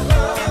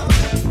love.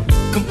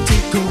 Come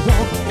take a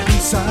walk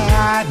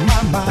inside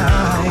my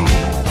mind.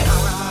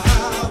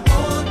 I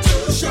want to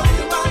show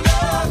you my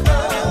love.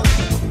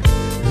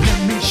 Let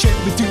me share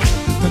with you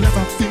the love I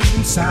feel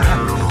inside.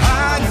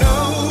 I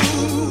know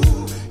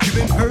you've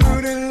been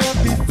hurt in love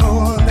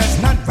before. That's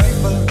not right,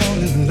 but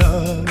falling in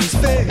love is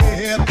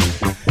fair.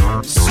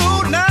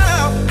 So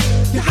now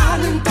you're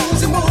hiding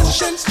those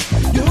emotions,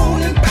 you're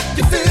holding back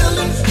your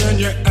feelings, and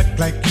you act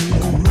like you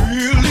don't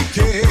really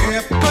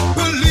care. But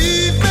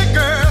believe me,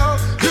 girl,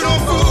 you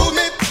don't fool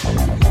me.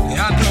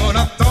 I know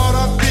the thought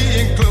of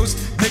being close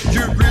make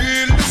you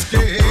really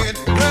scared.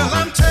 Well,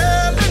 I'm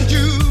telling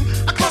you,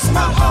 I cross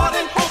my heart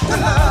and hope to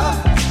love.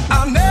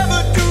 I'll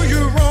never do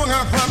you wrong,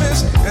 I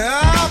promise.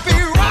 I'll be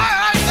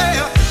right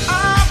there. I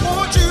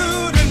want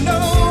you to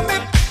know me,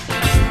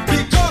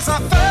 because I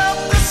felt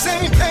the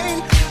same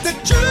pain that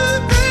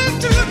you've been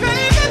through,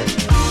 baby.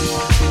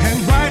 And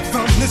right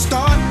from the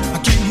start, I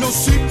keep no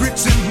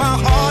secrets in my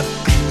heart.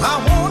 I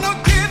wanna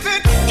give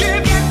it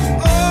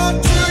all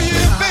to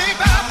you, baby.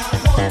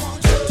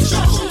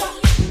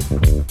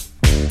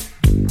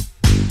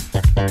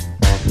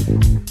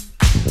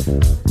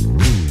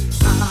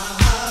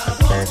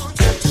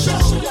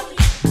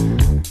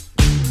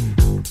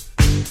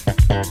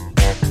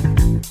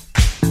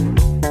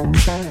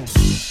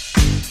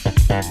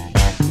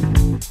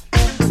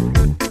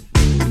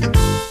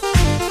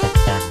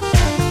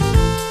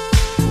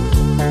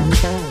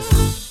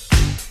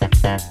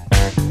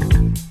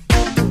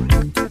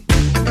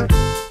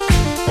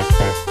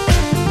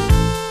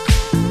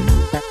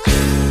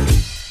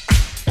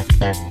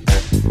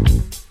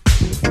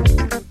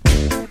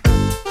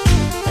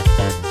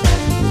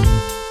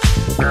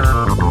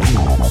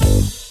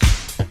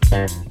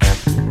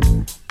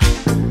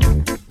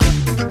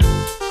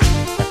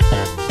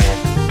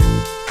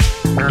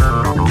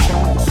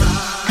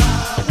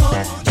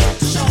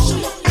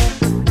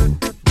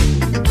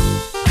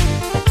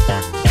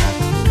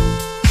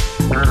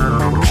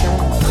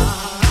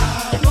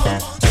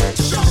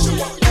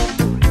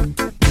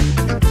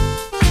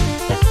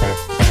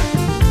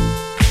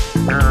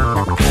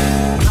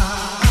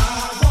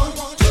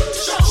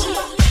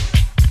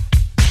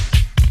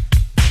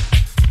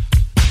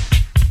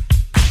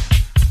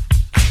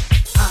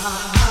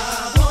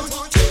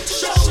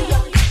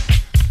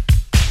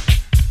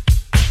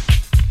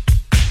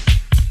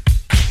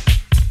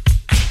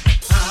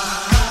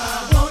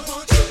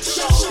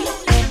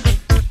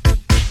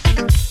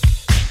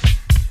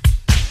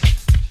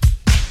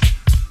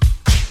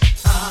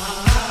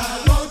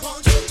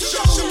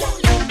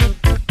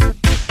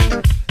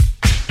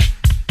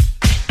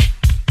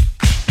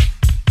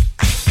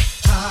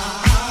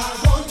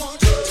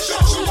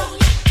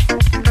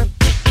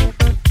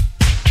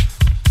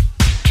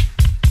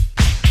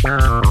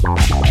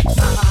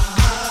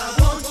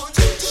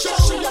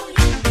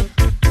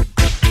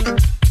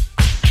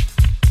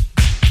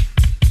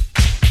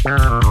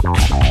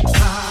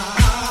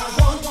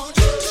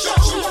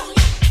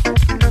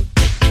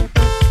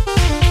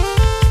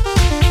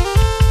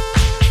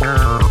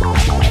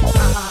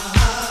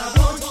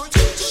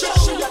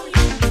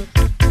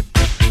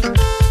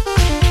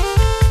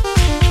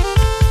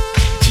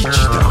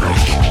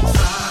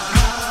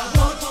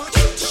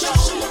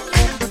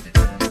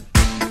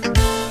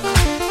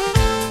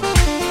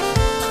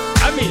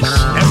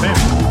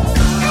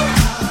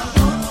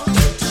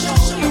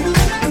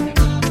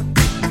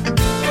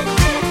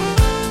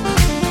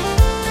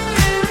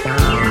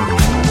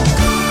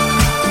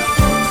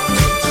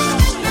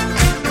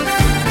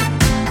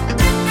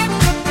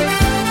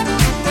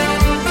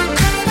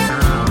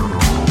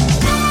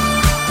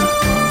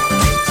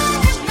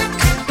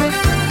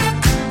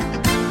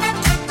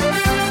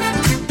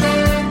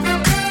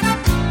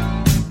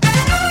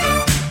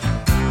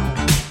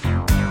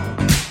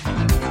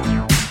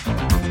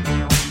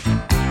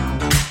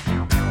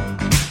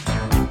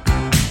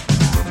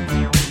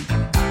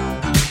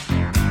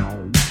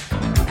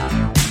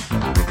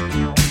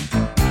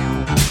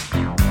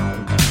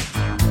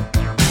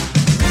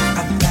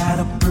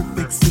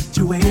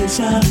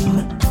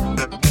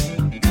 situation.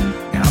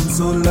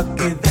 so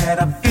lucky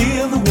that I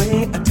feel the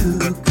way I do,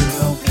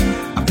 girl.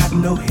 I've got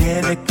no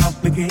headache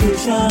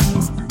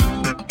complications.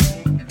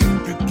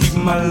 You keep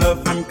my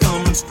love from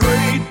coming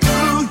straight to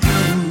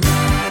you.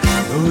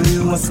 Oh,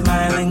 you are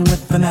smiling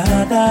with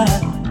another.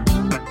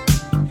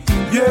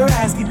 Your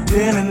eyes keep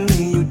telling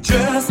me you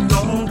just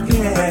don't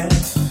care.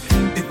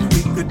 If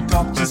we could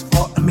talk just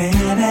for a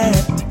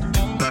minute,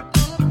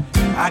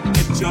 I'd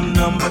get your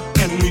number,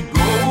 can we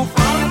go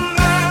from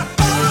there?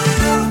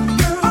 Oh,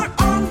 you are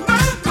on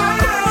my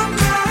mind,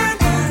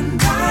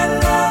 and I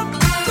love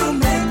to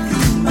make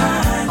you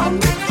mine. I'll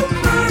make you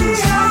mine.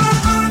 Your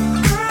heart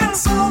and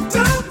soul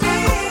to me,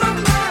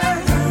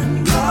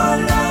 and your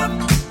love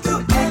to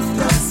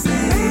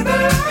ecstasy.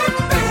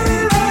 Baby,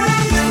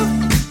 you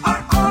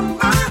are on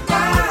my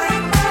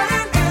mind,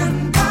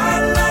 and I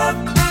love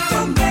to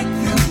make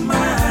you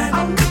mine.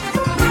 I'll make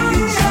you mine.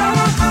 Your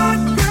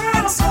heart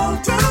and soul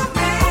to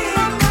me.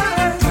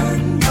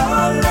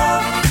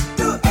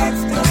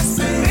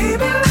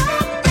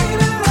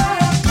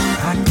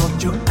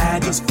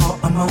 For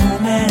a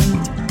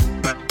moment,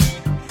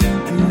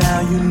 and now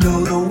you know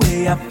the way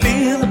I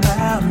feel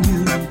about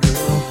you,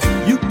 girl.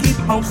 You keep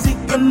on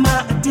seeking my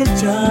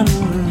attention.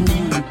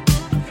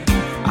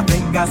 I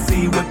think I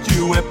see what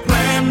you have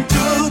planned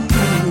to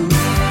do.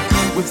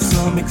 With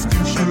some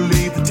excuse you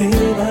leave the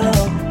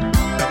table.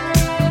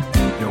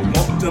 You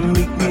want to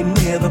meet me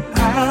near the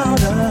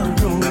powder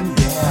room,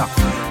 yeah.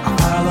 I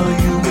follow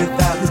you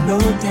without this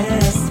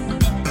notice.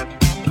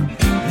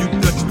 You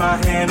touch my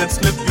hand and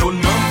slip your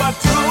number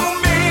to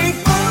me.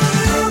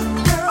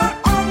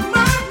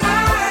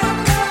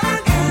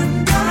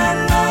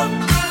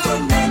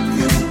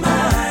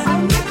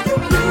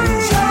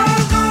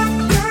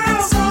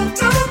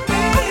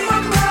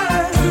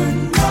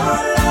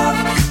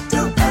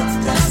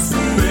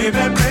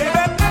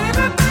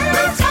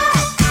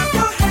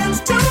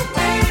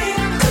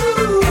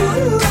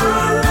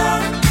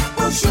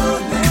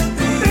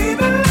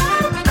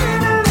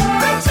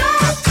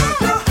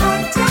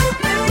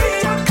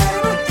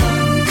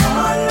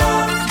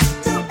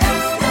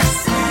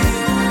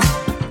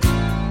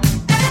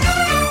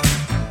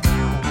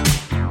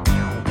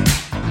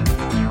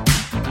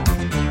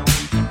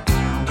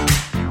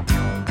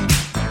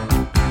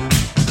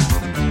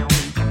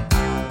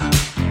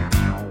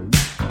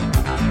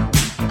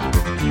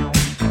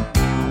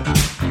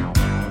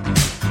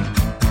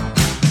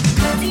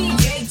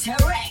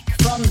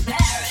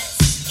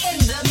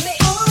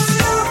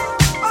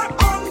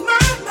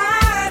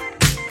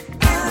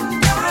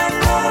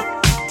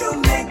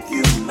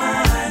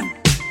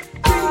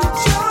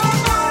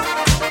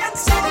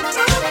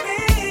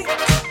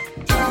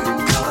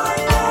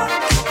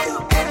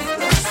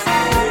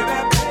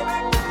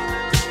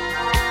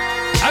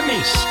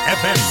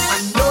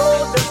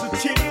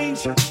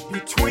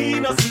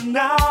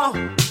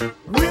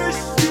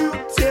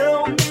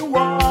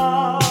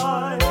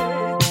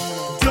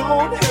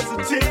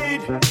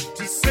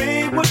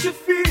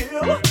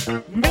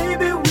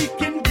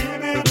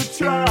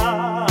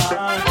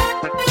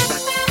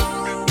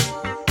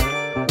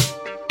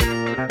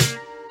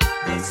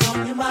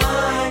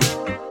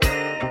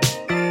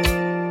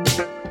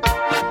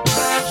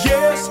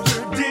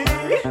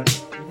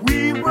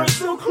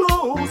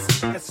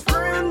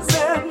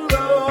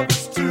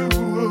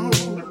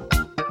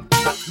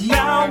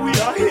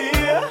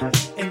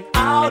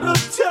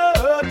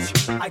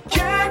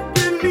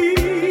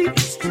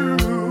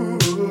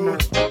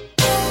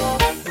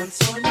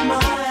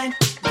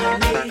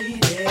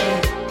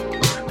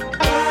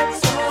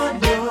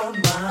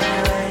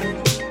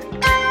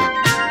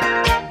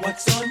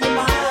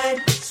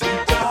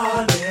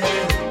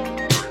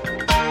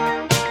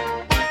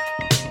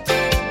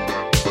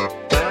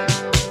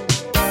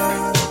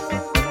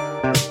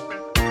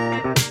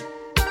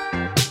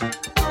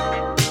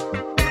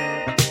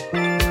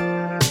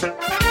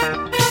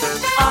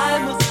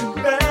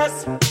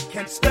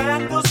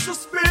 Stand the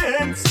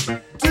suspense.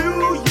 Do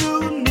you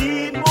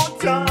need more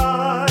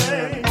time?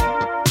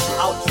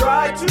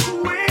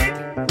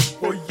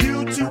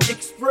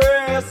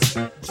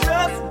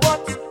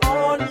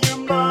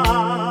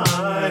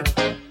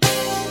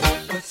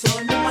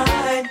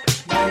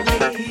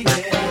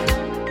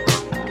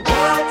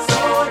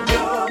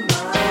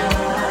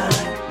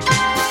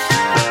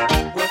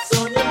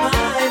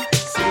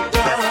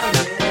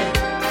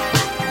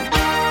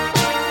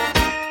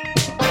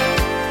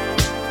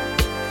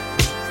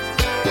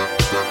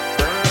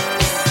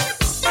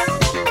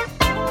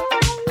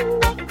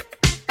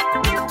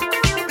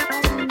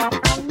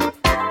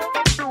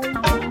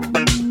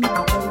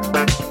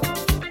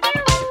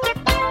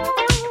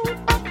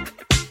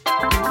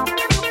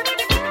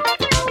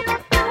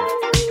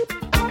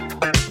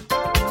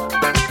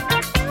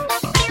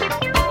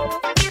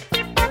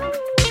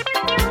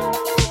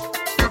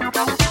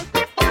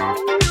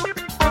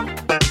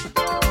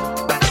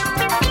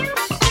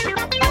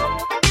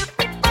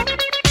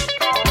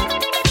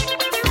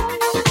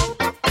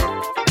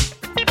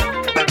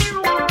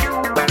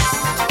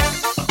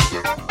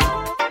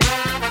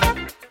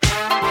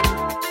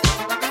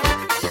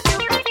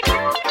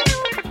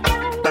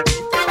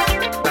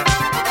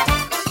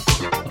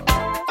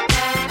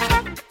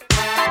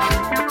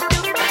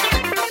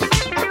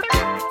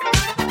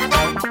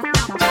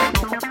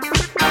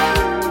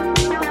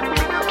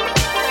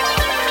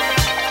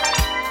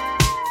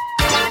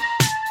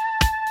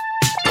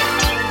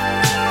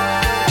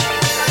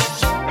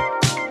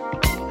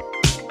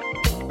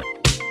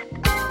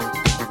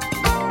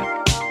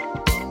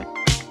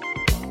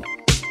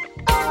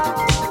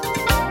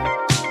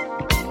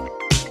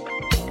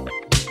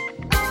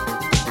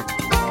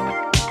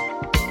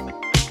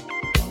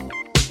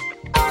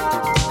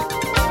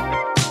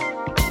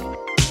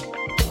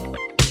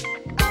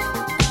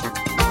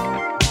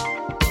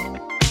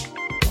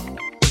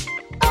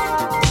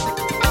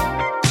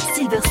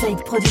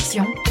 Inside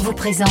Productions vous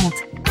présente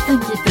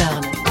Funky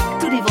Pearl,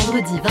 tous les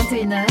vendredis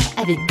 21h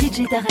avec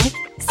DJ Tarek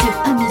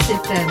sur Amis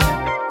FM.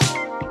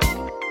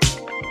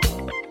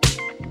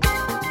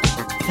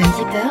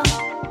 Funky Pearl,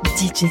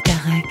 DJ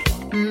Tarek.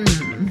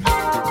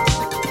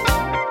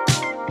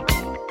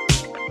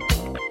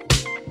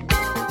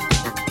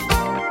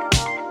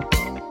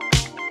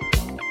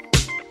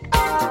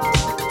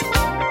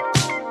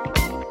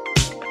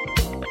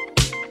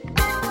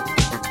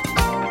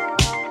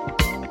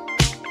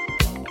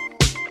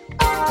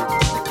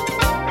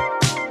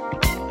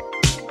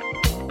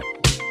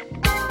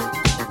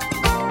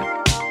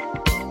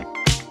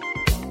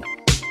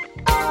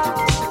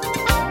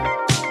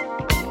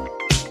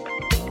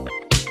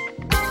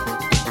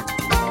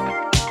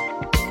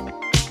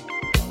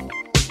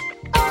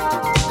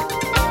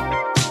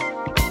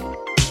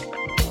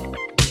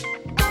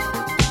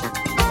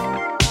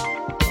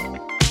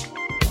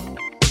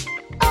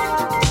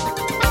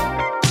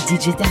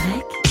 DJ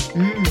Tarek,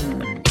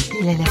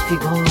 il a la plus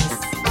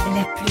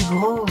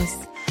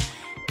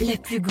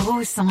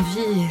grosse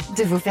envie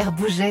de vous faire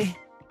bouger.